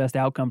wasn't the best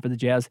outcome for the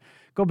Jazz.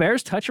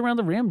 Gobert's touch around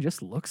the rim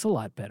just looks a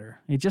lot better.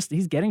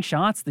 He's getting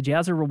shots. The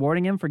Jazz are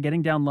rewarding him for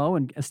getting down low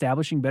and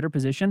establishing better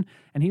position,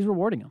 and he's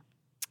rewarding him.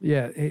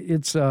 Yeah,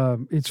 it's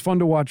fun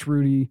to watch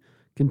Rudy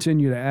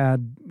continue to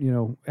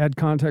add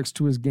context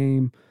to his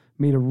game.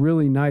 Made a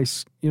really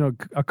nice,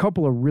 a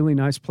couple of really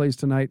nice plays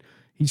tonight.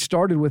 He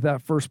started with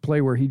that first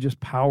play where he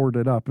just powered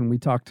it up, and we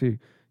talked to,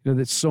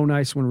 that's so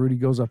nice when Rudy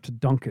goes up to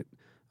dunk it.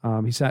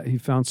 He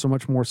found so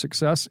much more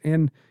success,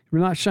 and we're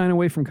not shying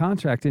away from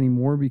contact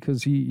anymore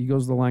because he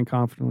goes to the line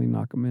confidently and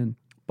knock him in.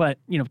 But,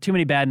 too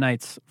many bad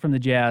nights from the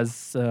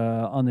Jazz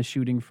on the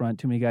shooting front.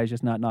 Too many guys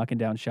just not knocking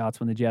down shots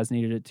when the Jazz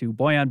needed it to.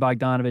 Bojan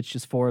Bogdanovic,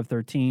 just 4 of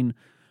 13.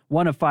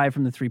 1 of 5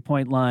 from the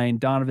three-point line.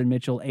 Donovan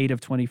Mitchell, 8 of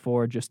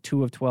 24, just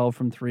 2 of 12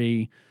 from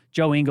 3.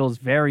 Joe Ingles,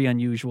 very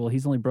unusual.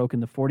 He's only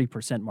broken the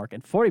 40% mark.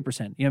 And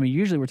 40%,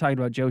 usually we're talking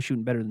about Joe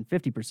shooting better than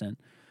 50%.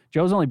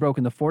 Joe's only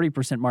broken the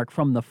 40% mark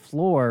from the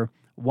floor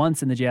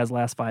once in the Jazz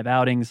last 5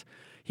 outings.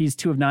 He's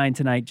 2 of 9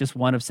 tonight, just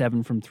 1 of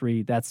 7 from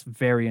 3. That's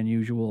very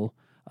unusual.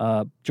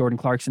 Jordan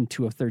Clarkson,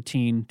 2 of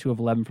 13, 2 of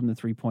 11 from the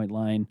three-point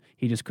line.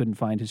 He just couldn't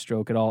find his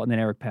stroke at all. And then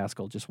Eric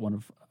Paschall, just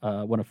 1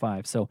 of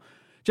 5. So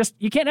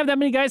you can't have that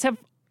many guys have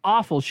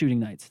awful shooting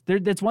nights.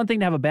 It's one thing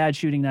to have a bad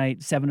shooting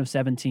night, 7 of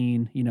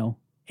 17,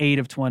 8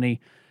 of 20.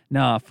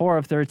 No, 4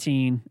 of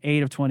 13,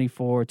 8 of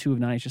 24, 2 of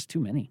 9. It's just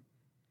too many.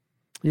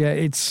 Yeah,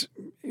 it's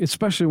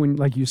especially when,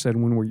 like you said,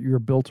 when you're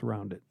built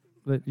around it.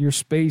 That you're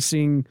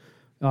spacing,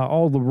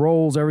 all the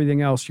rolls,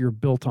 everything else, you're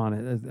built on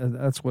it.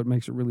 That's what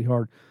makes it really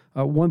hard.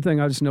 One thing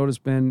I just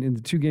noticed, Ben, in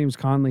the 2 games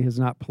Conley has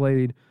not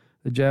played,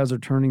 the Jazz are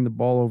turning the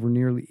ball over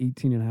nearly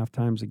 18.5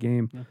 times a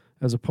game. Yeah.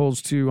 As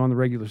opposed to on the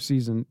regular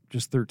season,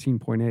 just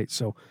 13.8.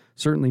 So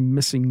certainly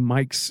missing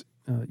Mike's,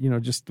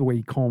 just the way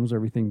he calms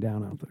everything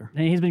down out there.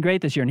 And he's been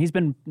great this year, and he's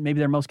been maybe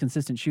their most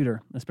consistent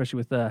shooter, especially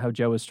with how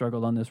Joe has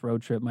struggled on this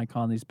road trip. Mike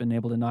Conley's been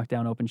able to knock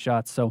down open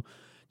shots. So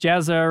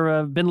Jazz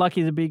are been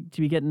lucky to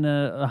be getting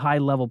a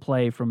high-level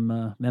play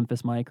from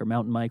Memphis Mike or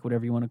Mountain Mike,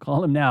 whatever you want to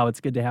call him now. It's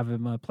good to have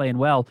him playing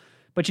well.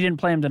 But you didn't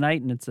play him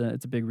tonight, and it's a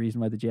big reason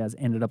why the Jazz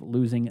ended up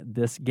losing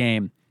this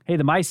game. Hey,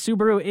 the My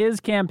Subaru Is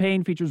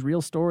campaign features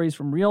real stories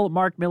from real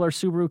Mark Miller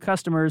Subaru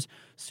customers.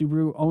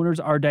 Subaru owners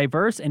are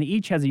diverse, and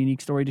each has a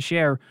unique story to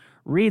share.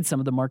 Read some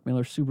of the Mark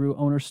Miller Subaru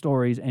owner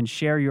stories and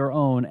share your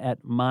own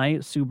at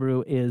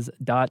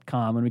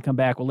mysubaruis.com. When we come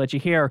back, we'll let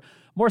you hear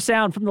more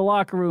sound from the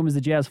locker room as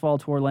the Jazz fall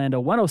to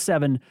Orlando,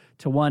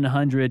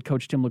 107-100.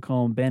 Coach Tim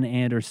LaComb, Ben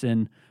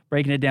Anderson,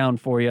 breaking it down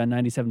for you on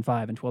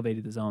 97.5 and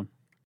 1280 The Zone.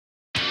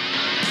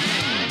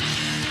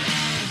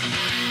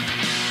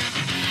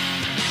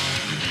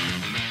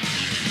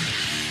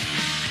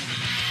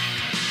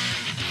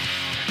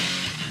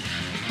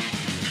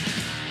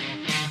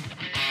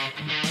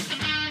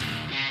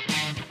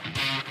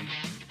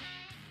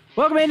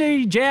 Welcome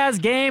into Jazz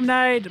Game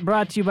Night,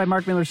 brought to you by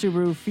Mark Miller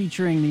Subaru,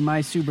 featuring the My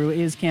Subaru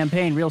Is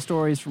campaign. Real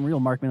stories from real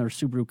Mark Miller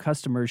Subaru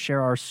customers.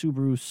 Share our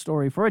Subaru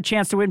story for a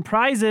chance to win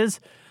prizes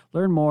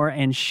Learn more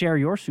and share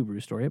your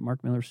Subaru story at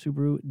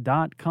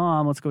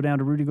markmillersubaru.com. Let's go down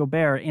to Rudy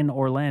Gobert in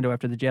Orlando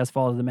after the Jazz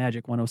fall to the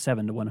Magic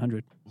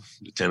 107-100.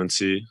 The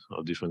tendency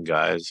of different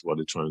guys, what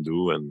they're trying to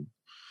do, and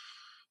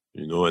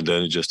and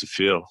then it's just a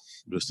feel,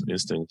 just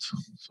instinct.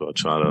 So I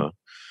try to.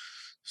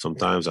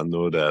 Sometimes I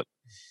know that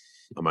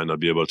I might not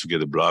be able to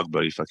get a block,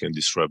 but if I can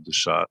disrupt the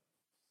shot,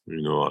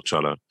 I'll try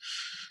to.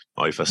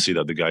 Or if I see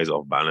that the guy is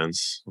off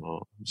balance,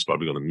 he's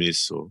probably gonna miss.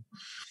 So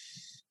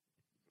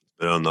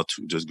not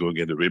to just go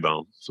get the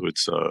rebound. So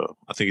it's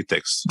I think it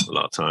takes a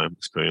lot of time,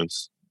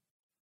 experience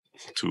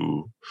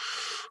to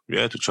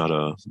try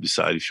to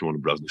decide if you want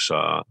to block the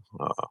shot,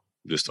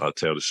 just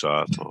tear the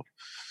shot, or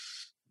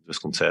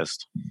just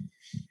contest.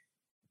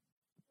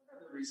 What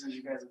are the reasons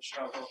you guys have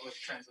struggled with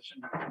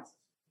transition defense?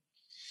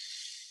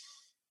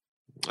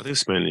 I think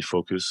it's mainly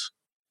focus.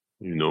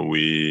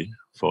 We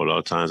for a lot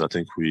of times I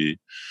think we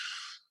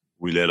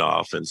let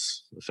our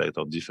offense affect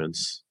our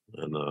defense,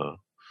 and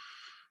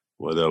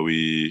whether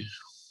we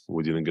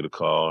didn't get a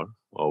call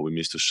or we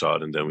missed a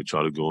shot and then we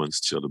try to go and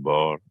steal the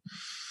ball.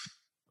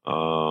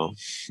 I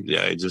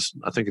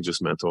think it's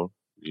just mental.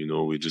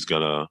 We just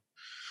gotta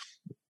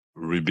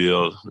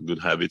rebuild good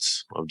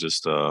habits of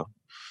just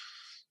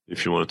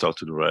if you want to talk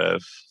to the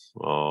ref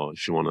or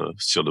if you want to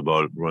steal the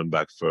ball, run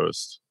back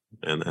first,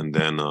 and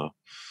then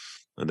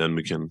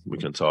we can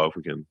talk.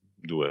 We can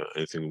do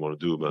anything we want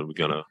to do, but we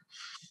gotta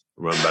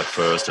run back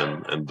first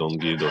and don't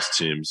give those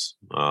teams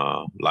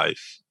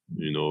life.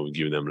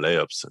 Give them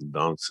layups and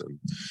dunks, and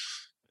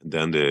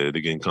then they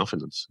gain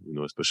confidence.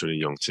 Especially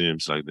young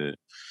teams like it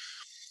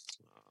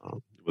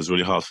was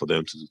really hard for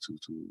them to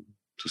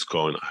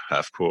score in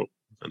half court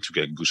and to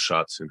get good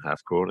shots in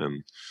half court,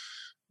 and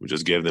we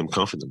just gave them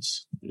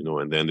confidence.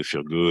 And then they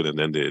feel good, and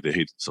then they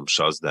hit some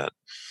shots that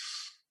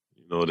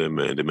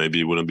they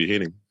maybe wouldn't be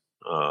hitting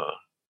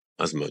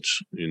as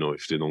much.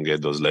 If they don't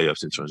get those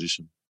layups in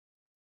transition.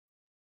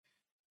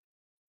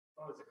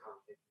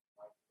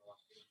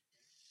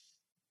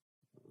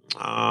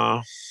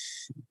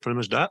 Pretty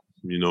much that.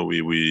 We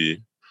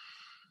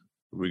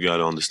got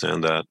to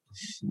understand that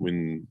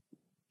when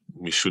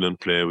we shouldn't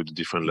play with a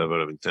different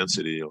level of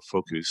intensity or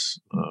focus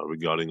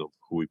regarding of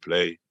who we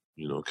play.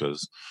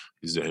 Because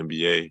it's the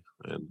NBA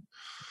and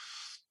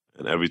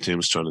every team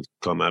is trying to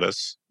come at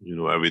us.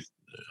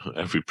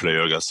 Every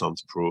player got something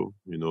to prove.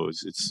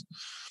 It's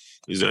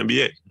the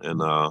NBA, and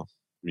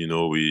we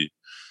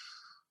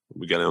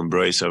got to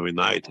embrace every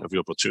night, every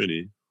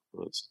opportunity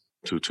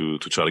to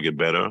try to get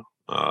better.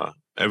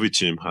 Every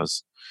team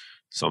has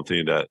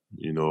something that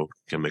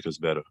can make us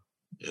better,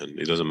 and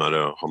it doesn't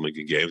matter how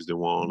many games they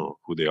won or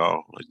who they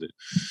are. We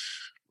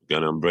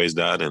gotta embrace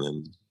that and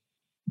then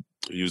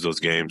use those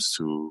games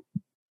to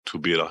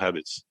build our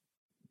habits.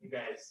 You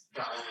guys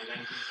got only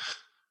 19.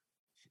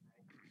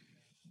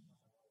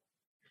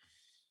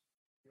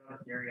 You have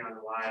a theory on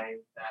why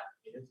that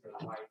is, or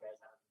why you guys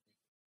have?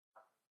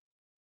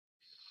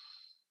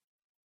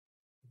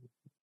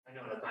 I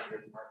know that's not your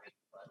department,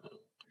 but.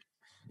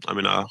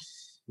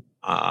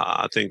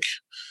 I think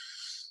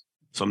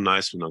some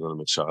nights we're not going to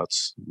make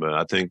shots, but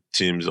I think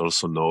teams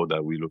also know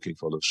that we're looking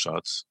for those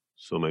shots.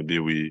 So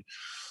maybe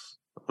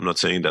I'm not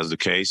saying that's the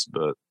case,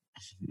 but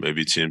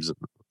maybe teams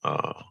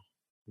kind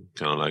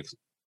of like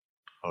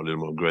are a little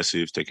more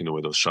aggressive, taking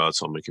away those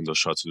shots or making those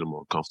shots a little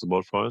more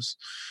comfortable for us.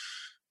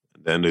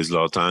 And then there's a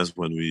lot of times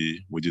when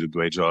we did a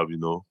great job,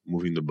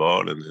 moving the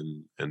ball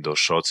and those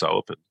shots are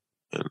open.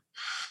 And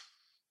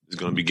there's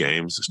going to be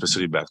games,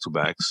 especially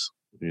back-to-backs,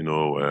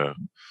 where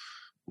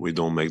we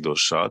don't make those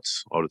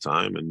shots all the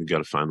time, and we got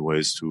to find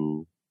ways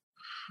to.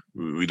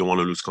 We don't want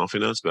to lose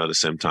confidence, but at the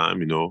same time,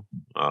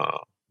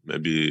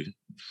 maybe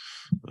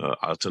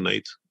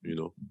alternate,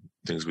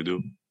 things we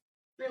do.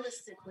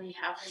 Realistically,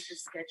 how has the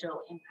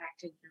schedule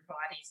impacted your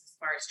bodies as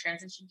far as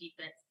transition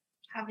defense,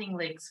 having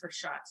legs for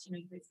shots?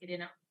 You guys get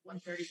in at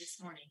 1:30 this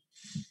morning.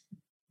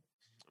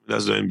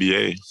 That's the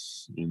NBA.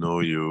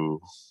 You're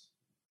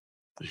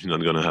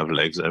not gonna have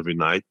legs every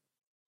night,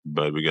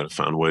 but we got to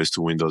find ways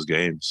to win those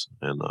games.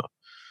 And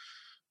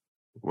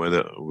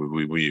whether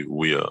we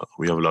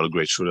have a lot of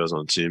great shooters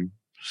on the team,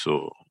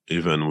 so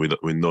even with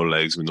no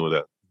legs, we know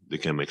that they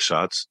can make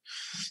shots.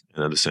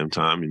 And at the same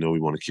time, we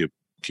want to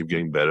keep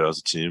getting better as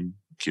a team,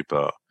 keep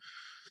playing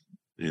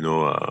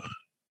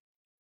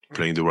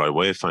the right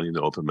way, finding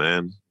the open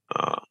man,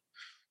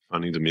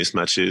 finding the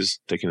mismatches,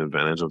 taking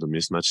advantage of the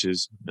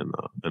mismatches,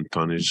 and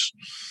punish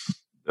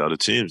the other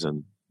teams.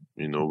 And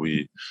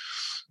we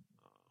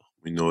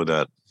know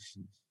that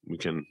we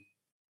can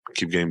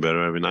keep getting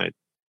better every night.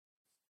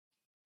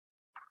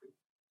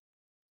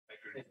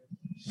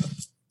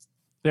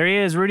 There he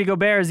is, Rudy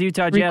Gobert as the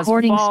Utah Jazz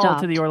Recording fall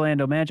stopped. to the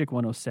Orlando Magic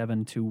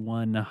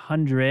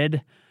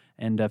 107-100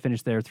 and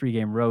finished their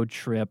 3-game road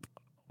trip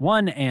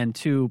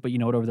 1-2. But you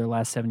know what? Over their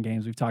last 7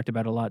 games, we've talked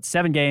about it a lot.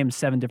 7 games,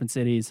 7 different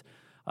cities.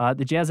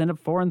 The Jazz end up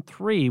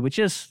 4-3, which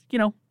is,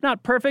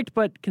 not perfect,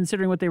 but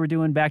considering what they were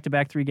doing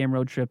back-to-back 3-game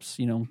road trips,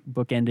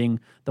 bookending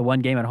the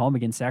 1 game at home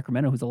against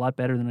Sacramento, who's a lot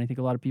better than I think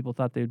a lot of people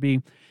thought they would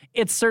be.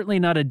 It's certainly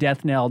not a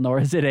death knell, nor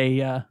is it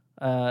a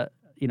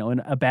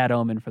a bad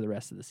omen for the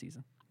rest of the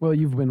season. Well,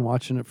 you've been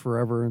watching it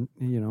forever, and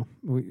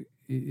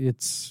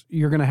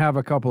you're going to have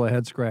a couple of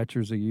head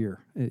scratchers a year.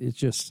 It's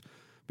just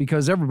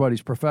because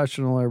everybody's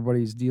professional,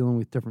 everybody's dealing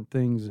with different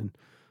things, and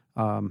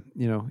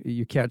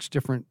you catch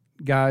different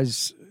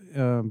guys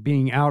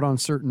being out on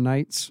certain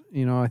nights.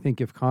 I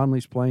think if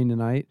Conley's playing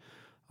tonight,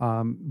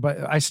 but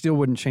I still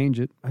wouldn't change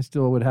it. I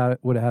still would have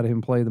had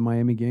him play the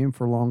Miami game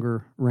for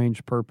longer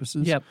range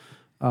purposes. Yep.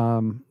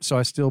 So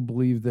I still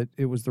believe that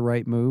it was the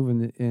right move,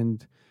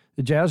 and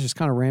the Jazz just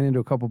kind of ran into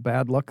a couple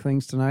bad luck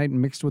things tonight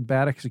and mixed with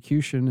bad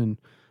execution, and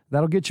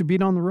that'll get you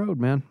beat on the road,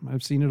 man.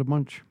 I've seen it a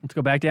bunch. Let's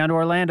go back down to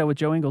Orlando with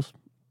Joe Ingles.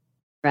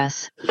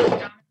 Press.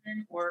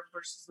 Jonathan, or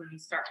versus when you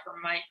start for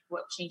Mike,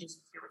 what changes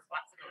with your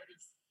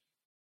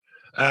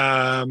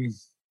responsibilities?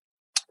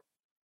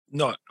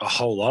 Not a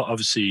whole lot.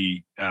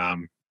 Obviously,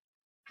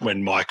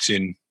 when Mike's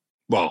in,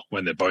 well,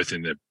 when they're both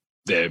in,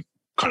 they're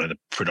kind of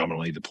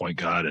predominantly the point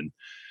guard, and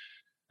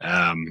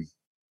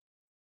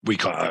we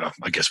kind of,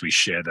 I guess we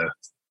share the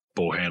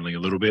ball handling a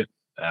little bit.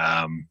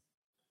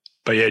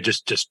 But yeah,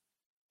 just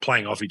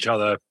playing off each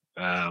other.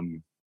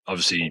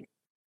 Obviously,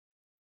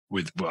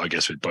 with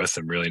both of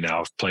them really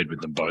now. I've played with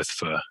them both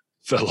for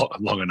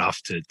long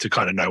enough to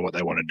kind of know what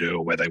they want to do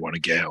or where they want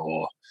to get,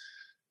 or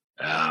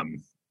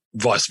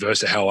vice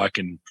versa, how I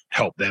can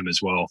help them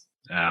as well.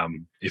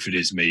 If it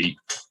is me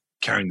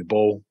carrying the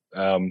ball,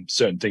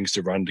 certain things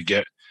to run to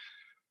get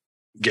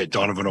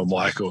Donovan or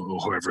Mike or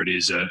whoever it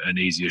is an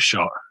easier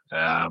shot,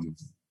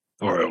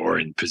 or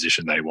in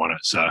position they want it.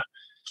 So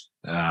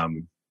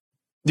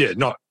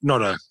not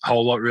a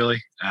whole lot really.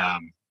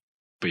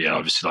 But yeah,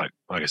 obviously,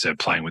 like I said,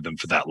 playing with them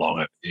for that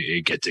long,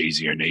 it gets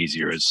easier and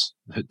easier as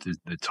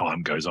the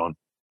time goes on.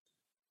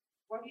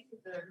 What do you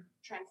think the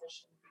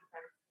transition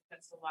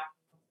that's the lack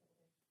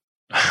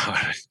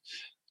I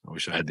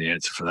wish I had the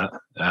answer for that.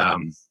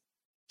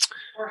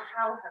 or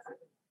how has it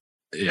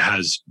been? It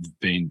has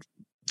been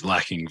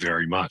lacking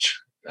very much.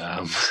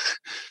 I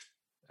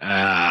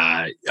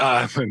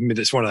mean,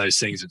 it's one of those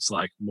things. It's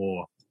like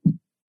more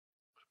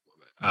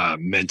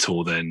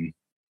mental than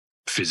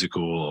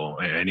physical,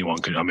 or anyone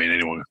could. I mean,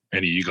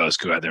 any of you guys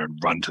could go out there and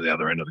run to the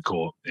other end of the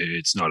court.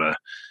 It's not a.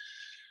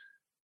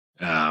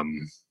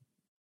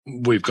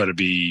 We've got to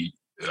be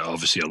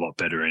obviously a lot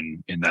better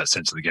in that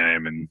sense of the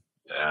game, and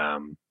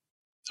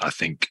I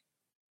think,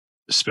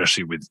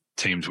 especially with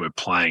teams we're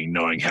playing,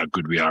 knowing how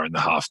good we are in the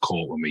half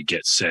court when we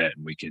get set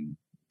and we can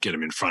get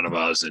them in front of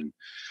us, and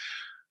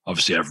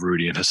obviously have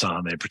Rudy and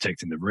Hassan there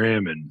protecting the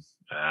rim, and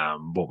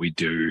what we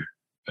do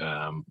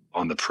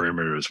on the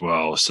perimeter as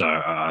well. So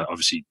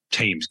obviously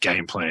teams'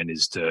 game plan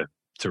is to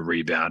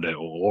rebound it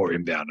or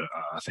inbound it.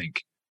 I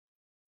think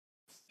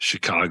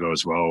Chicago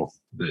as well,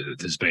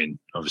 there's been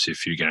obviously a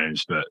few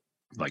games, but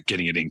like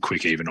getting it in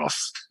quick, even off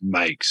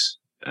makes,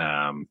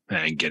 and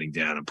getting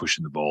down and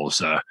pushing the ball.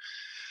 So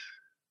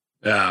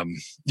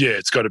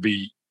it's got to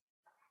be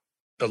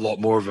a lot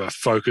more of a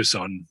focus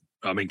on.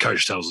 I mean,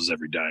 coach tells us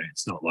every day.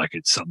 It's not like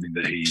it's something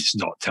that he's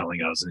not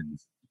telling us, and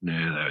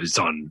it's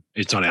on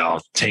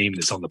our team.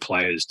 It's on the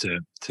players to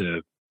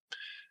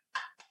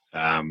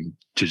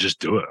just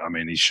do it. I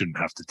mean, he shouldn't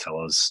have to tell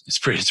us. It's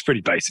a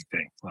pretty basic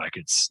thing. Like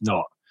it's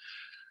not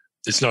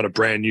a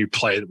brand new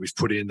play that we've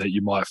put in that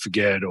you might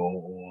forget,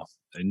 or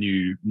a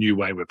new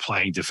way we're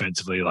playing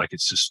defensively. Like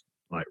it's just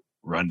like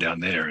run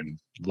down there and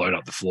load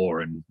up the floor.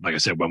 And like I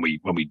said, when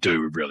we do,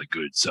 we're really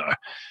good. So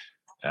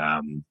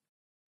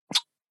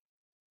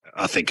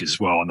I think as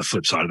well on the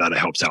flip side of that, it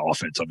helps our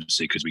offense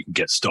obviously because we can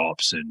get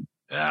stops and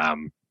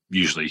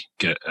usually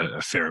get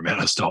a fair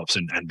amount of stops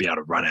and be able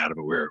to run out of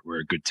it. We're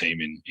a good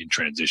team in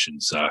transition.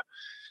 So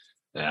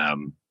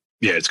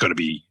it's got to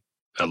be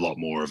a lot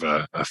more of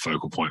a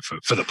focal point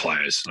for the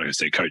players. Like I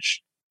say,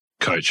 coach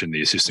and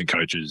the assistant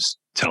coaches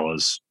tell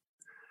us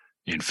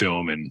in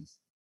film and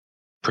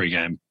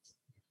pre-game,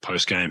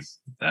 post-game.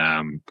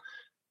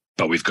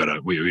 But we've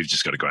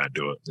just got to go out and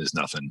do it. There's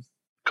nothing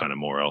kind of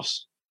more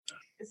else.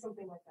 Is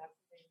something like that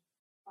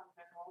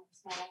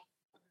small?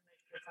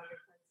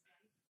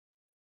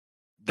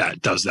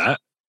 That does that?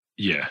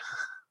 Yeah.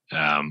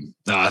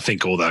 I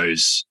think all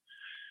those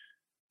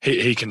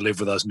he can live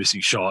with us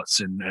missing shots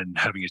and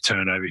having a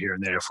turnover here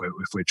and there if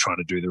we're trying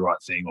to do the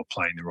right thing or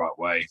playing the right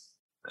way.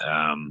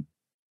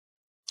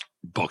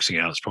 Boxing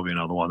out is probably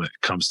another one that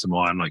comes to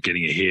mind, like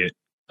getting a hit.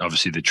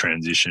 Obviously, the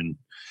transition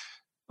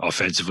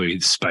offensively,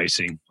 the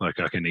spacing. Like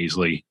I can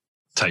easily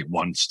take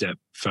one step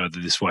further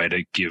this way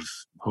to give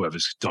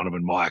whoever's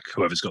Donovan, Mike,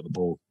 whoever's got the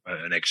ball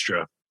an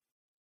extra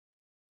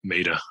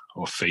meter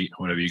or feet,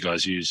 whatever you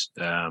guys use.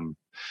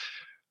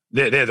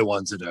 They're the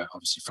ones that are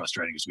obviously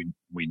frustrating because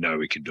we know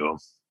we can do them.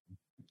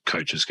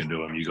 Coaches can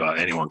do them.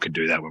 Anyone can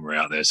do that when we're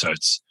out there. So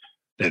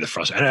they're the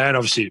frustrating. And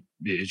obviously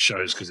it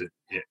shows because it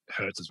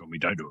hurts us when we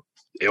don't do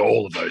it.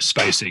 All of those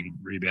spacing,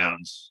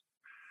 rebounds,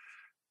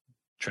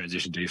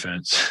 transition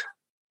defense.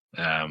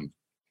 So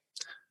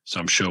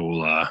I'm sure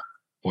we'll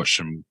watch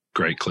some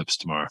great clips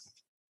tomorrow.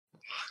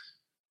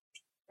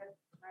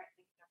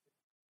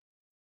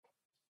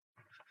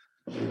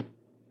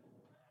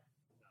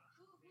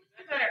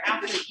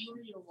 After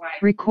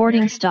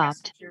Recording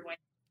stopped.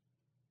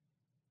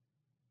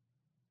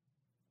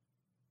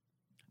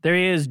 There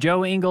he is,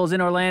 Joe Ingles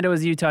in Orlando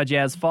as the Utah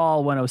Jazz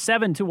fall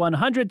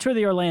 107-100 to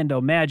the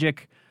Orlando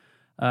Magic.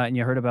 And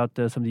you heard about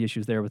some of the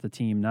issues there with the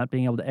team not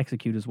being able to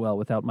execute as well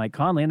without Mike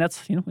Conley. And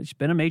that's, it's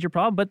been a major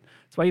problem, but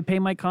that's why you pay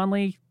Mike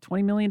Conley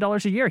 $20 million a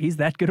year. He's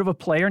that good of a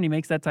player, and he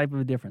makes that type of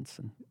a difference.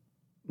 And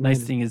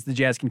nice thing is the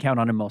Jazz can count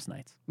on him most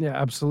nights. Yeah,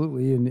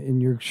 absolutely.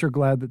 And you're sure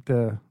glad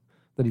that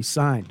he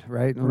signed,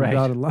 right? On Right. the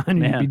dotted line,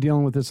 Man. you'd be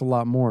dealing with this a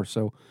lot more.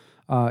 So,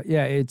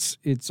 it's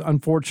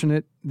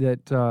unfortunate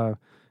that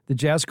the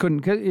Jazz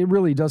couldn't. It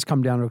really does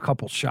come down to a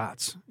couple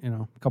shots,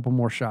 a couple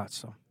more shots.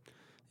 So,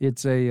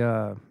 it's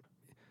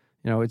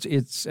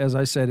it's as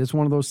I said, it's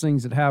one of those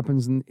things that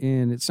happens, and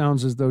it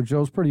sounds as though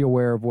Joe's pretty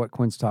aware of what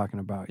Quin's talking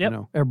about.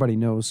 Yep. Everybody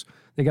knows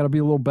they got to be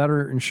a little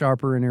better and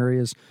sharper in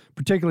areas,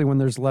 particularly when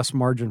there's less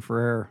margin for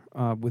error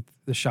with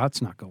the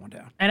shots not going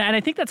down. And I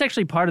think that's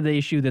actually part of the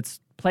issue that's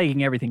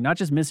plaguing everything, not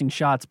just missing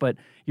shots, but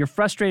you're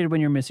frustrated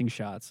when you're missing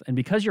shots. And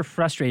because you're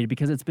frustrated,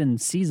 because it's been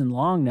season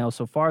long now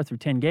so far through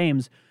 10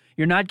 games,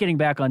 you're not getting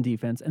back on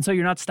defense. And so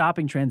you're not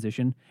stopping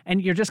transition,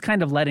 and you're just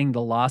kind of letting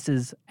the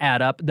losses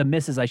add up, the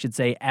misses, I should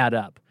say, add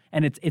up.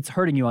 And it's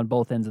hurting you on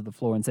both ends of the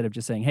floor instead of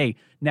just saying, hey,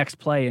 next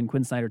play, and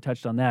Quin Snyder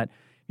touched on that.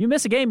 You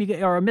miss a game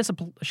or miss a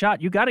shot,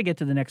 you got to get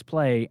to the next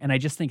play. And I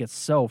just think it's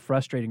so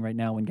frustrating right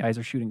now when guys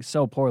are shooting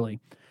so poorly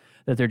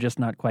that they're just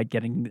not quite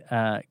getting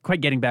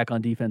back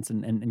on defense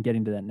and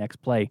getting to that next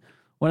play.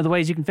 One of the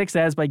ways you can fix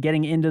that is by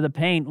getting into the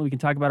paint. We can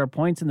talk about our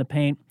points in the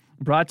paint.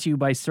 Brought to you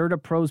by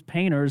Serta Pros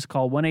Painters.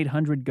 Call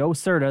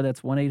 1-800-GO-SERTA.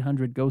 That's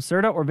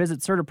 1-800-GO-SERTA, or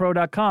visit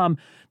CertaPro.com.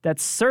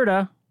 That's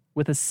Serta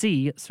with a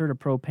C, Serta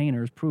Pro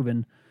Painters,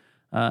 proven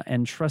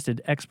and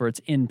trusted experts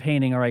in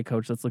painting. All right,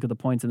 Coach, let's look at the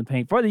points in the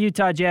paint for the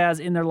Utah Jazz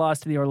in their loss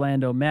to the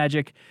Orlando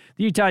Magic.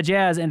 The Utah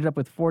Jazz ended up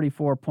with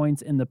 44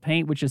 points in the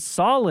paint, which is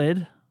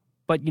solid,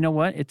 but you know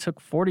what? It took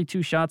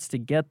 42 shots to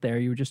get there.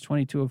 You were just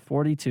 22 of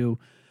 42.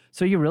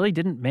 So you really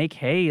didn't make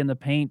hay in the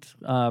paint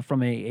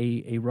from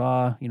a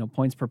raw,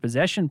 points per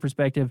possession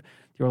perspective.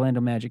 The Orlando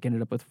Magic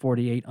ended up with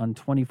 48 on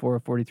 24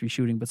 of 43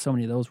 shooting, but so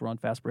many of those were on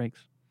fast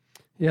breaks.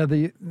 Yeah,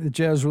 the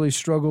Jazz really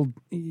struggled,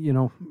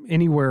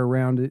 anywhere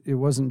around it. It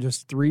wasn't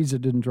just threes that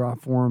didn't drop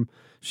for them.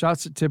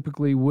 Shots that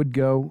typically would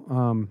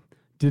go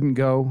didn't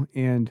go.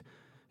 And,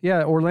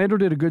 yeah, Orlando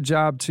did a good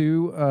job,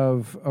 too,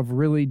 of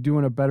really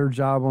doing a better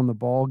job on the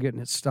ball, getting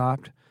it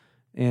stopped,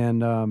 and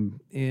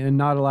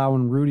not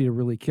allowing Rudy to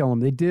really kill him.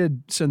 They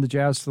did send the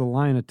Jazz to the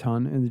line a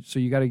ton, and so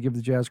you got to give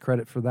the Jazz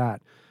credit for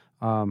that.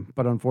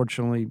 But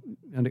unfortunately,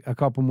 a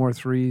couple more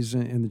threes,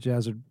 and the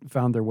Jazz have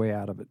found their way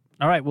out of it.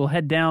 All right, we'll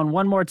head down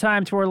one more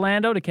time to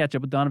Orlando to catch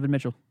up with Donovan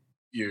Mitchell.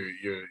 You're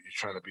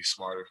trying to be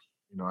smarter.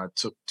 I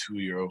took 2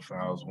 Euro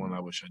fouls. One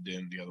I wish I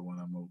didn't. The other one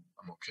I'm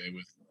okay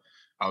with.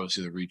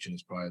 Obviously, the reaching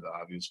is probably the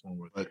obvious one.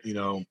 But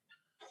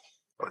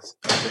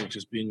I think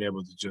just being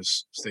able to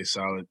just stay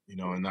solid,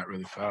 and not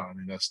really foul. I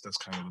mean, that's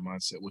kind of the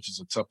mindset, which is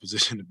a tough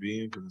position to be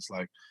in, because it's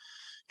like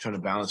trying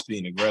to balance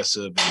being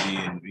aggressive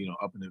and being,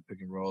 up in the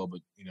pick and roll. But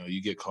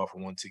you get caught for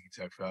one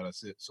ticky-tack foul,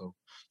 that's it. So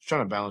just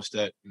trying to balance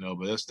that,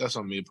 but that's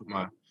on me to put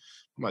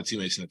my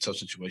teammates in a tough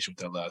situation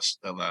with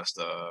that last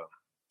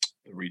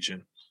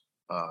reach-in.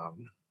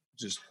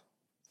 Just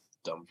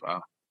dumb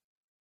foul.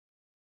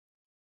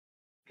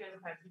 You guys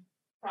have had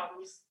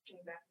problems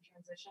getting back in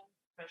transition,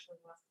 especially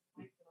the last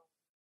week.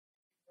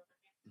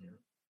 Yeah.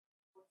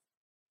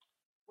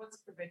 What's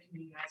preventing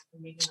you guys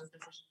from making those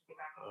decisions to get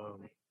back on the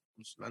play?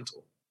 It's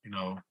mental.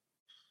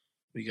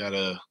 We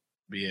gotta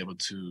be able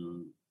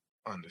to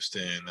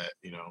understand that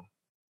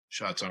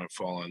shots aren't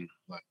falling.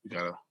 Like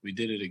we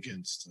did it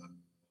against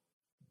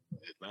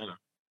Atlanta.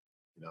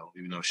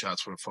 Even though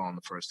shots were falling in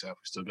the first half,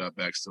 we still got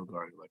back, still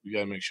guarded. Like, we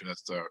gotta make sure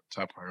that's our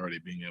top priority,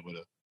 being able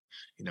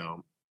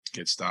to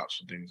get stops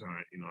when things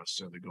aren't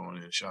necessarily going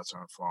in, shots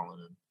aren't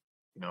falling.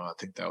 And I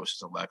think that was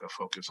just a lack of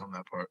focus on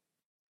that part.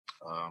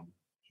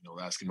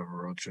 Last game of a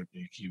road trip,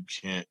 you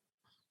can't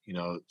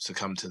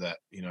succumb to that,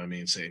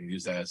 say, and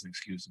use that as an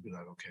excuse to be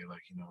like, okay,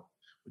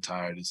 we're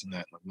tired, this and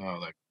that. Like,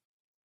 no,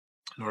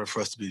 in order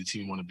for us to be the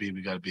team we want to be,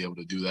 we got to be able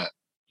to do that,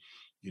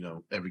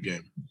 every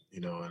game,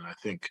 and I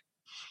think,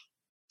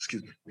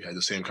 we had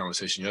the same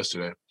conversation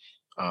yesterday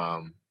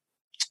with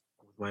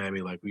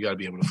Miami. Like, we got to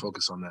be able to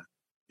focus on that,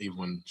 even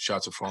when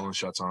shots are falling,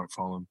 shots aren't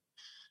falling.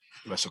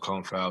 Refs are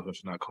calling fouls,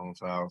 refs are not calling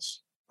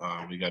fouls.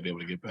 We got to be able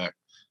to get back,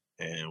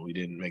 and we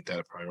didn't make that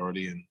a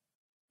priority, and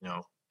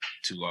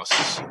 2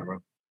 losses in a row.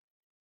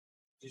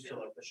 Do you feel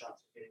like the shots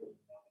are getting?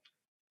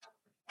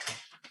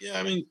 Yeah,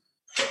 I mean,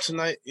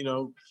 tonight,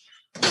 the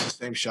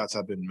same shots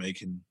I've been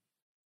making,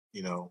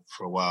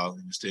 for a while.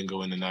 It just didn't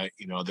go in tonight.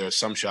 There are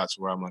some shots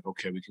where I'm like,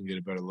 okay, we can get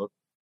a better look.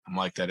 I'm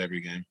like that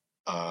every game.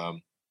 I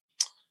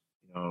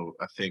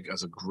think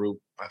as a group,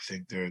 I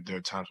think there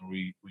are times when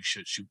we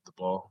should shoot the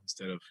ball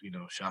instead of,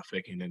 shot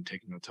faking and then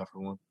taking a tougher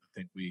one. I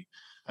think we,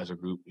 as a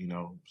group,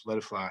 let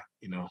it fly.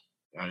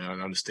 I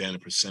understand the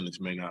percentage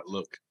may not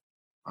look,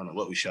 I don't know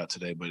what we shot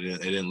today, but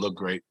it didn't look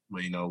great.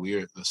 But,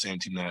 we're the same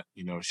team that,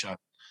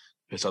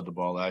 pissed out the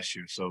ball last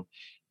year. So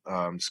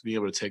Just being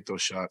able to take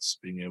those shots,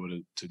 being able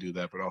to do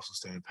that, but also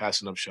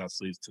passing up shots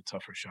leads to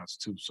tougher shots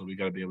too. So we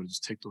got to be able to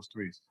just take those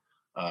threes.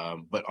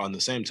 But on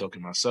the same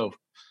token, myself,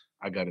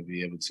 I got to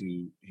be able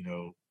to,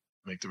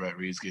 make the right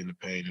reads, get in the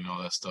paint, and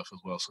all that stuff as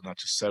well. So not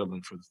just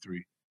settling for the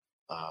three.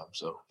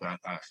 So I'm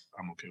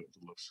okay with the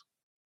looks.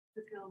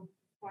 The field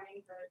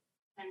pointing for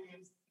 10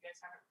 games, you guys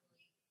haven't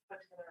really put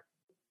together a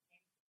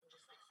game,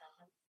 just like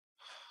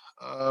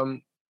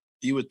 7.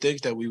 You would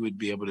think that we would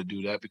be able to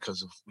do that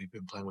because we've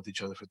been playing with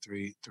each other for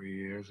three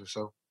years or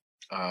so.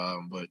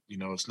 But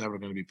it's never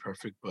going to be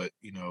perfect. But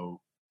we're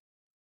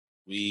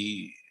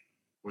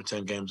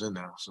 10 games in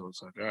now, so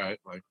it's like, all right,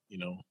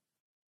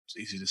 it's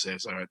easy to say.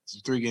 It's all right. It's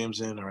 3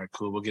 games in. All right,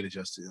 cool. We'll get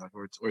adjusted. Like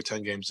we're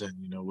 10 games in.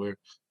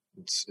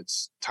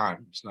 It's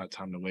time. It's not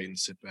time to wait and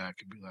sit back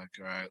and be like,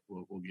 all right,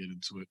 we'll get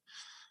into it.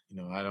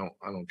 I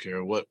don't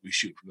care what we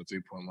shoot from the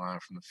 3-point line,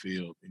 from the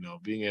field.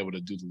 Being able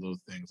to do the little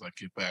things like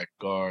get back,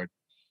 guard.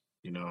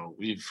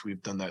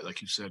 We've done that,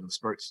 like you said, in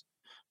spurts.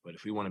 But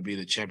if we want to be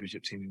the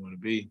championship team we want to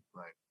be,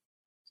 like,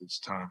 it's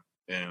time.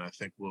 And I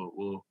think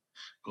we'll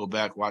go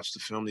back, watch the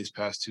film these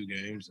past 2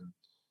 games, and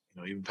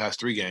even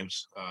past 3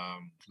 games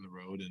from the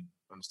road, and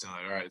understand,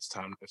 like, all right, it's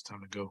time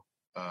to go.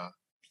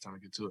 It's time to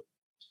get to it.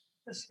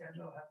 The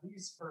schedule, have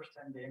these first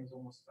 10 games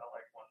almost felt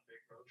like one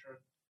big road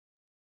trip?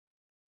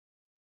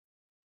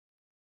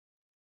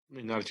 I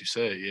mean, now that you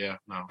say it, yeah,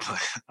 no.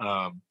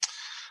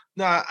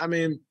 No, I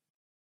mean,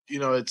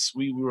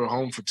 we were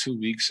home for 2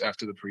 weeks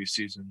after the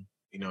preseason,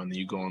 and then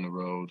you go on the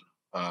road.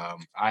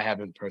 I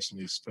haven't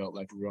personally felt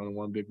like we were on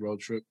one big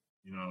road trip,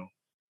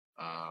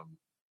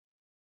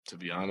 to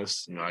be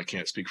honest. I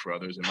can't speak for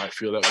others. It might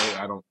feel that way.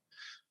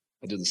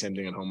 I do the same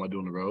thing at home I do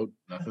on the road,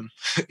 nothing.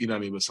 You know what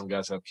I mean? But some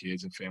guys have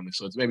kids and family.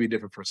 So it's maybe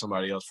different for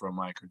somebody else, for a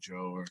Mike or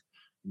Joe or,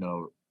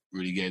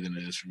 Rudy Gay than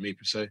it is for me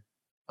per se.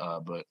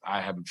 But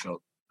I haven't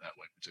felt that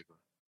way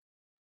particularly.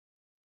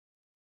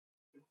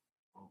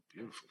 Oh,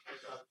 beautiful.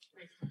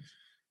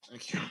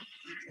 Thank you.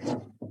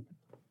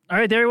 All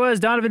right, there he was.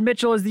 Donovan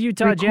Mitchell as the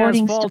Utah Jazz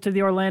fall to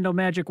the Orlando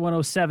Magic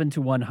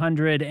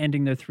 107-100,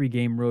 ending their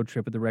 3-game road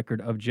trip with a record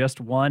of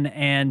just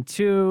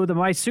 1-2. The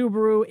My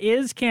Subaru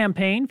Is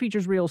campaign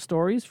features real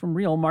stories from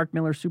real Mark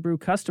Miller Subaru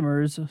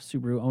customers.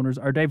 Subaru owners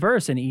are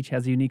diverse and each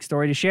has a unique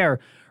story to share.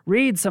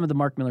 Read some of the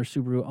Mark Miller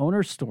Subaru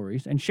owners'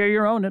 stories and share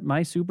your own at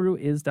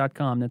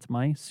mysubaruis.com. That's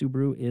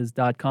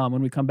mysubaruis.com.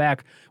 When we come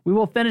back, we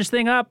will finish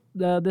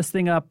this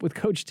thing up with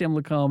Coach Tim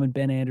LaComb and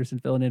Ben Anderson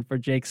filling in for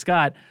Jake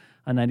Scott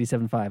on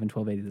 97.5 and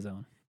 1280 The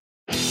Zone.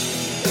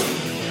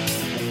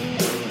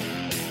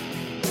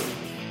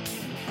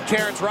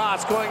 Terrence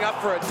Ross going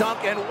up for a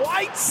dunk, and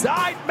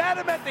Whiteside met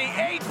him at the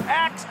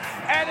apex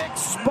and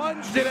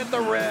expunged it at the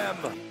rim.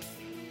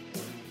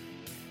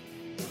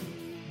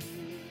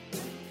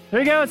 There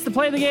you go. It's the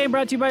play of the game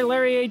brought to you by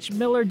Larry H.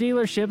 Miller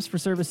Dealerships for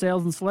service,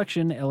 sales, and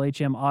selection.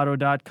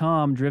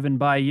 LHMauto.com, driven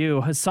by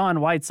you.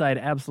 Hassan Whiteside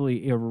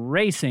absolutely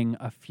erasing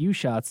a few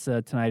shots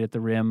tonight at the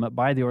rim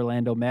by the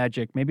Orlando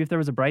Magic. Maybe if there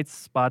was a bright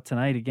spot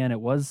tonight, again, it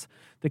was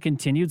the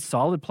continued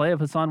solid play of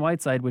Hassan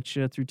Whiteside, which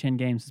through 10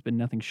 games has been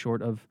nothing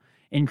short of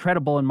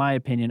incredible, in my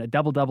opinion. A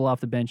double-double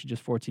off the bench in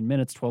just 14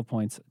 minutes, 12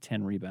 points,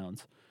 10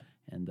 rebounds,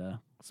 and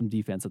some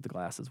defense at the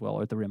glass as well,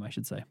 or at the rim, I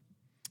should say.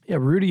 Yeah,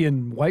 Rudy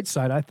and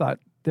Whiteside, I thought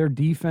their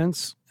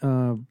defense,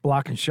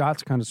 blocking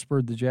shots, kind of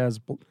spurred the Jazz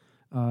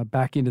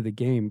back into the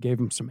game, gave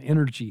them some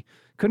energy.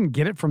 Couldn't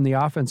get it from the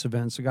offensive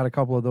end, so got a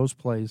couple of those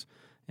plays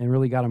and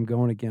really got them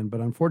going again.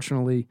 But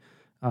unfortunately,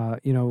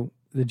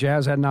 the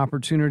Jazz had an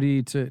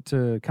opportunity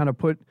to kind of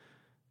put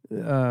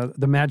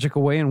the Magic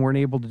away and weren't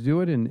able to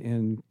do it,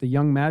 and the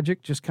young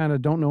Magic just kind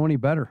of don't know any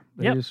better.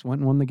 They just went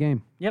and won the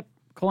game. Yep.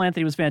 Cole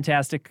Anthony was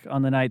fantastic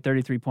on the night,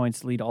 33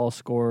 points, lead all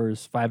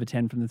scorers, 5 of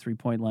 10 from the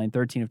three-point line,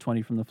 13 of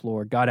 20 from the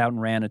floor, got out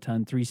and ran a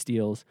ton, 3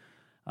 steals,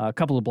 a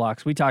couple of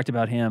blocks. We talked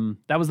about him.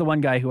 That was the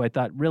one guy who I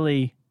thought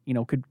really,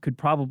 could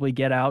probably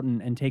get out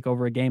and take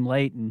over a game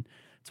late, and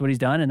that's what he's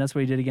done, and that's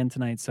what he did again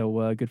tonight.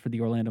 So good for the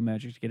Orlando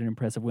Magic to get an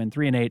impressive win,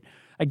 3-8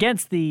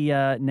 against the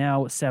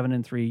now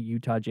 7-3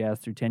 Utah Jazz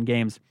through 10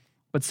 games.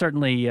 But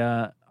certainly,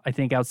 I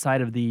think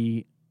outside of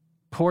the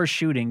poor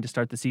shooting to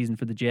start the season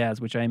for the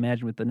Jazz, which I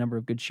imagine with the number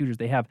of good shooters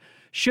they have,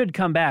 should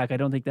come back. I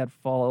don't think that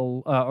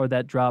fall or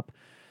that drop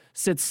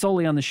sits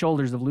solely on the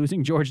shoulders of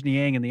losing George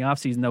Niang in the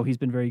offseason, though he's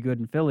been very good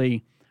in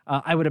Philly.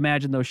 I would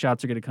imagine those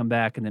shots are going to come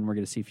back, and then we're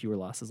going to see fewer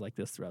losses like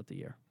this throughout the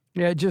year.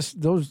 Yeah,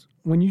 just those,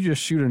 when you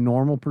just shoot a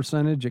normal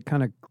percentage, it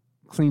kind of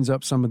cleans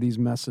up some of these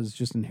messes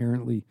just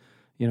inherently.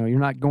 You're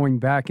not going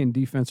back in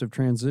defensive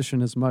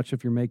transition as much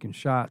if you're making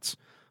shots.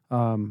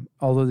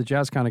 Although the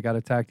Jazz kind of got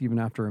attacked even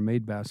after a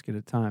made basket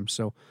at times.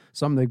 So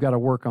something they've got to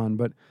work on.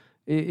 But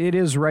it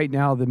is right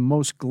now the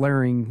most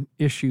glaring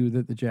issue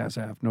that the Jazz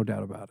have, no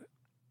doubt about it.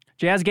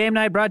 Jazz Game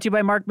Night brought to you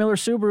by Mark Miller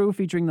Subaru,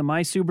 featuring the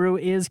My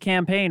Subaru Is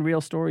campaign. Real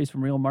stories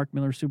from real Mark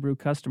Miller Subaru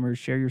customers.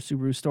 Share your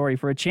Subaru story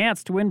for a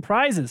chance to win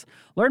prizes.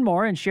 Learn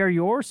more and share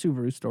your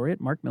Subaru story at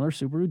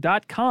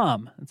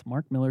markmillersubaru.com. That's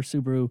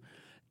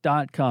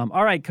markmillersubaru.com.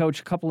 All right, Coach,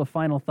 a couple of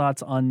final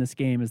thoughts on this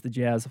game as the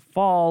Jazz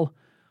fall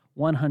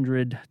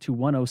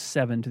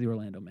 100-107 to the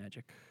Orlando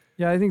Magic.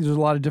 Yeah, I think there's a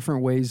lot of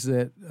different ways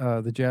that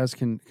the Jazz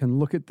can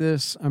look at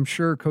this. I'm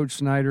sure Coach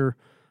Snyder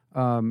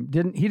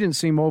didn't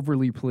seem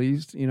overly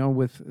pleased,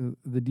 with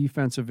the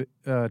defensive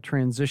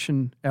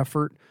transition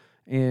effort,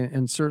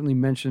 and certainly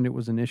mentioned it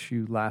was an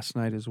issue last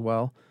night as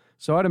well.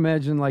 So I'd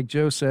imagine, like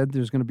Joe said,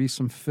 there's going to be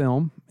some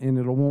film, and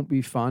it won't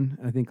be fun.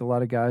 I think a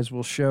lot of guys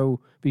will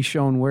be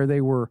shown where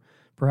they were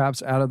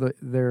perhaps out of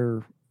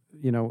their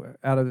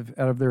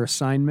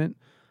assignment.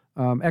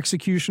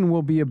 Execution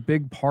will be a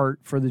big part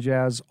for the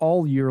Jazz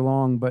all year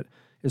long, but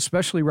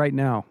especially right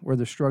now where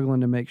they're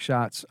struggling to make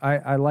shots.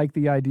 I like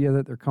the idea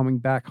that they're coming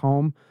back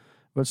home,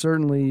 but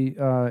certainly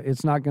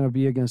it's not going to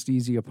be against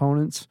easy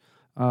opponents.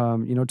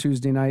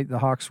 Tuesday night, the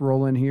Hawks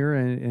roll in here,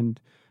 and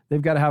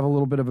they've got to have a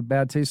little bit of a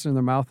bad taste in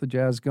their mouth, the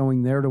Jazz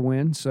going there to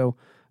win. So,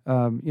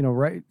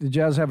 the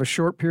Jazz have a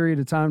short period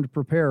of time to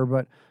prepare,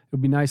 but it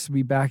would be nice to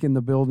be back in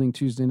the building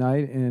Tuesday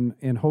night,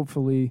 and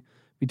hopefully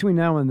between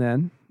now and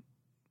then,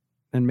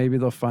 and maybe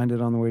they'll find it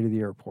on the way to the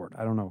airport.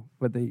 I don't know.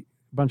 But a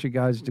bunch of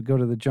guys to go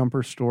to the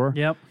jumper store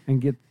and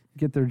get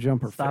their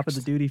jumper Stop fixed.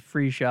 at the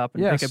duty-free shop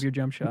and pick up your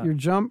jump shot. Your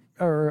jump,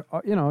 or,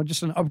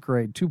 just an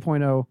upgrade,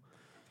 2.0,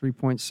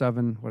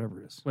 3.7, whatever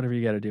it is. Whatever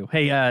you got to do.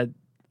 Hey, a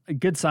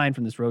good sign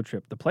from this road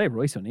trip, the play of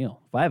Royce O'Neal,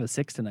 5 of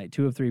 6 tonight,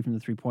 2 of 3 from the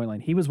three-point line.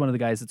 He was one of the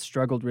guys that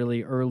struggled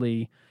really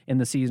early in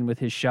the season with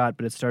his shot,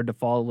 but it started to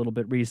fall a little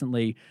bit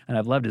recently, and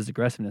I've loved his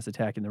aggressiveness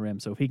attacking the rim.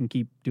 So if he can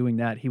keep doing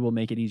that, he will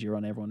make it easier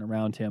on everyone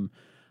around him.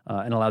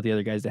 And allow the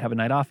other guys to have a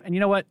night off. And you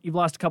know what? You've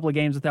lost a couple of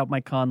games without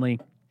Mike Conley.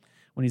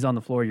 When he's on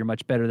the floor, you're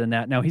much better than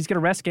that. Now, he's going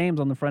to rest games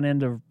on the front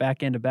end of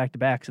back end of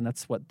back-to-backs, and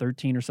that's,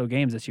 13 or so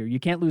games this year. You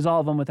can't lose all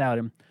of them without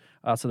him.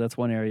 So that's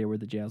one area where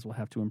the Jazz will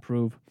have to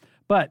improve.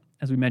 But,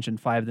 as we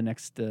mentioned, 5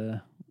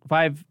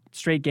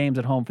 straight games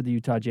at home for the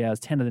Utah Jazz,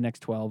 10 of the next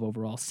 12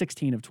 overall,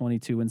 16 of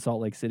 22 in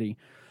Salt Lake City.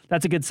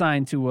 That's a good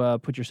sign to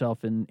put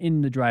yourself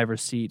in the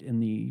driver's seat in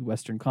the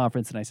Western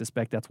Conference, and I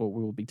suspect that's what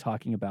we will be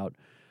talking about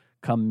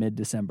come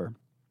mid-December.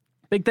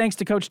 Big thanks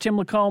to Coach Tim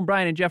LaComb,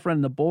 Brian and Jeff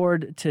running the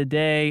board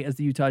today as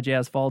the Utah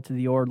Jazz fall to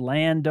the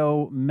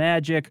Orlando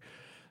Magic.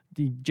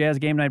 The Jazz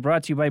Game Night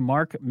brought to you by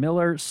Mark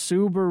Miller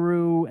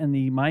Subaru and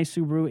the My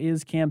Subaru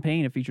Is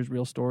campaign. It features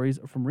real stories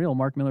from real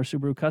Mark Miller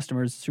Subaru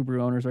customers.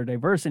 Subaru owners are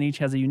diverse and each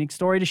has a unique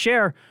story to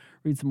share.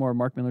 Read some more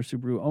Mark Miller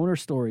Subaru owner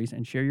stories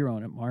and share your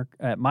own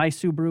at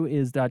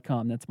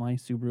mysubaruis.com. That's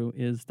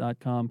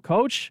mysubaruis.com.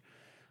 Coach,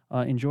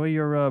 enjoy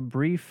your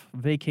brief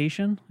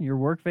vacation, your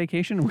work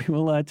vacation. We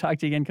will talk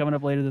to you again coming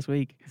up later this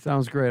week.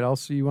 Sounds great. I'll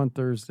see you on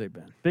Thursday,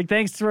 Ben. Big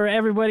thanks for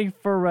everybody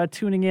for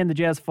tuning in. The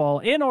Jazz fall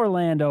in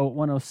Orlando,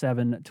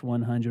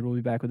 107-100. We'll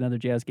be back with another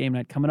Jazz Game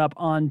Night coming up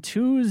on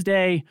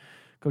Tuesday.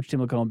 Coach Tim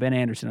LaComb, Ben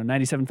Anderson on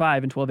 97.5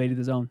 and 1280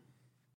 The Zone.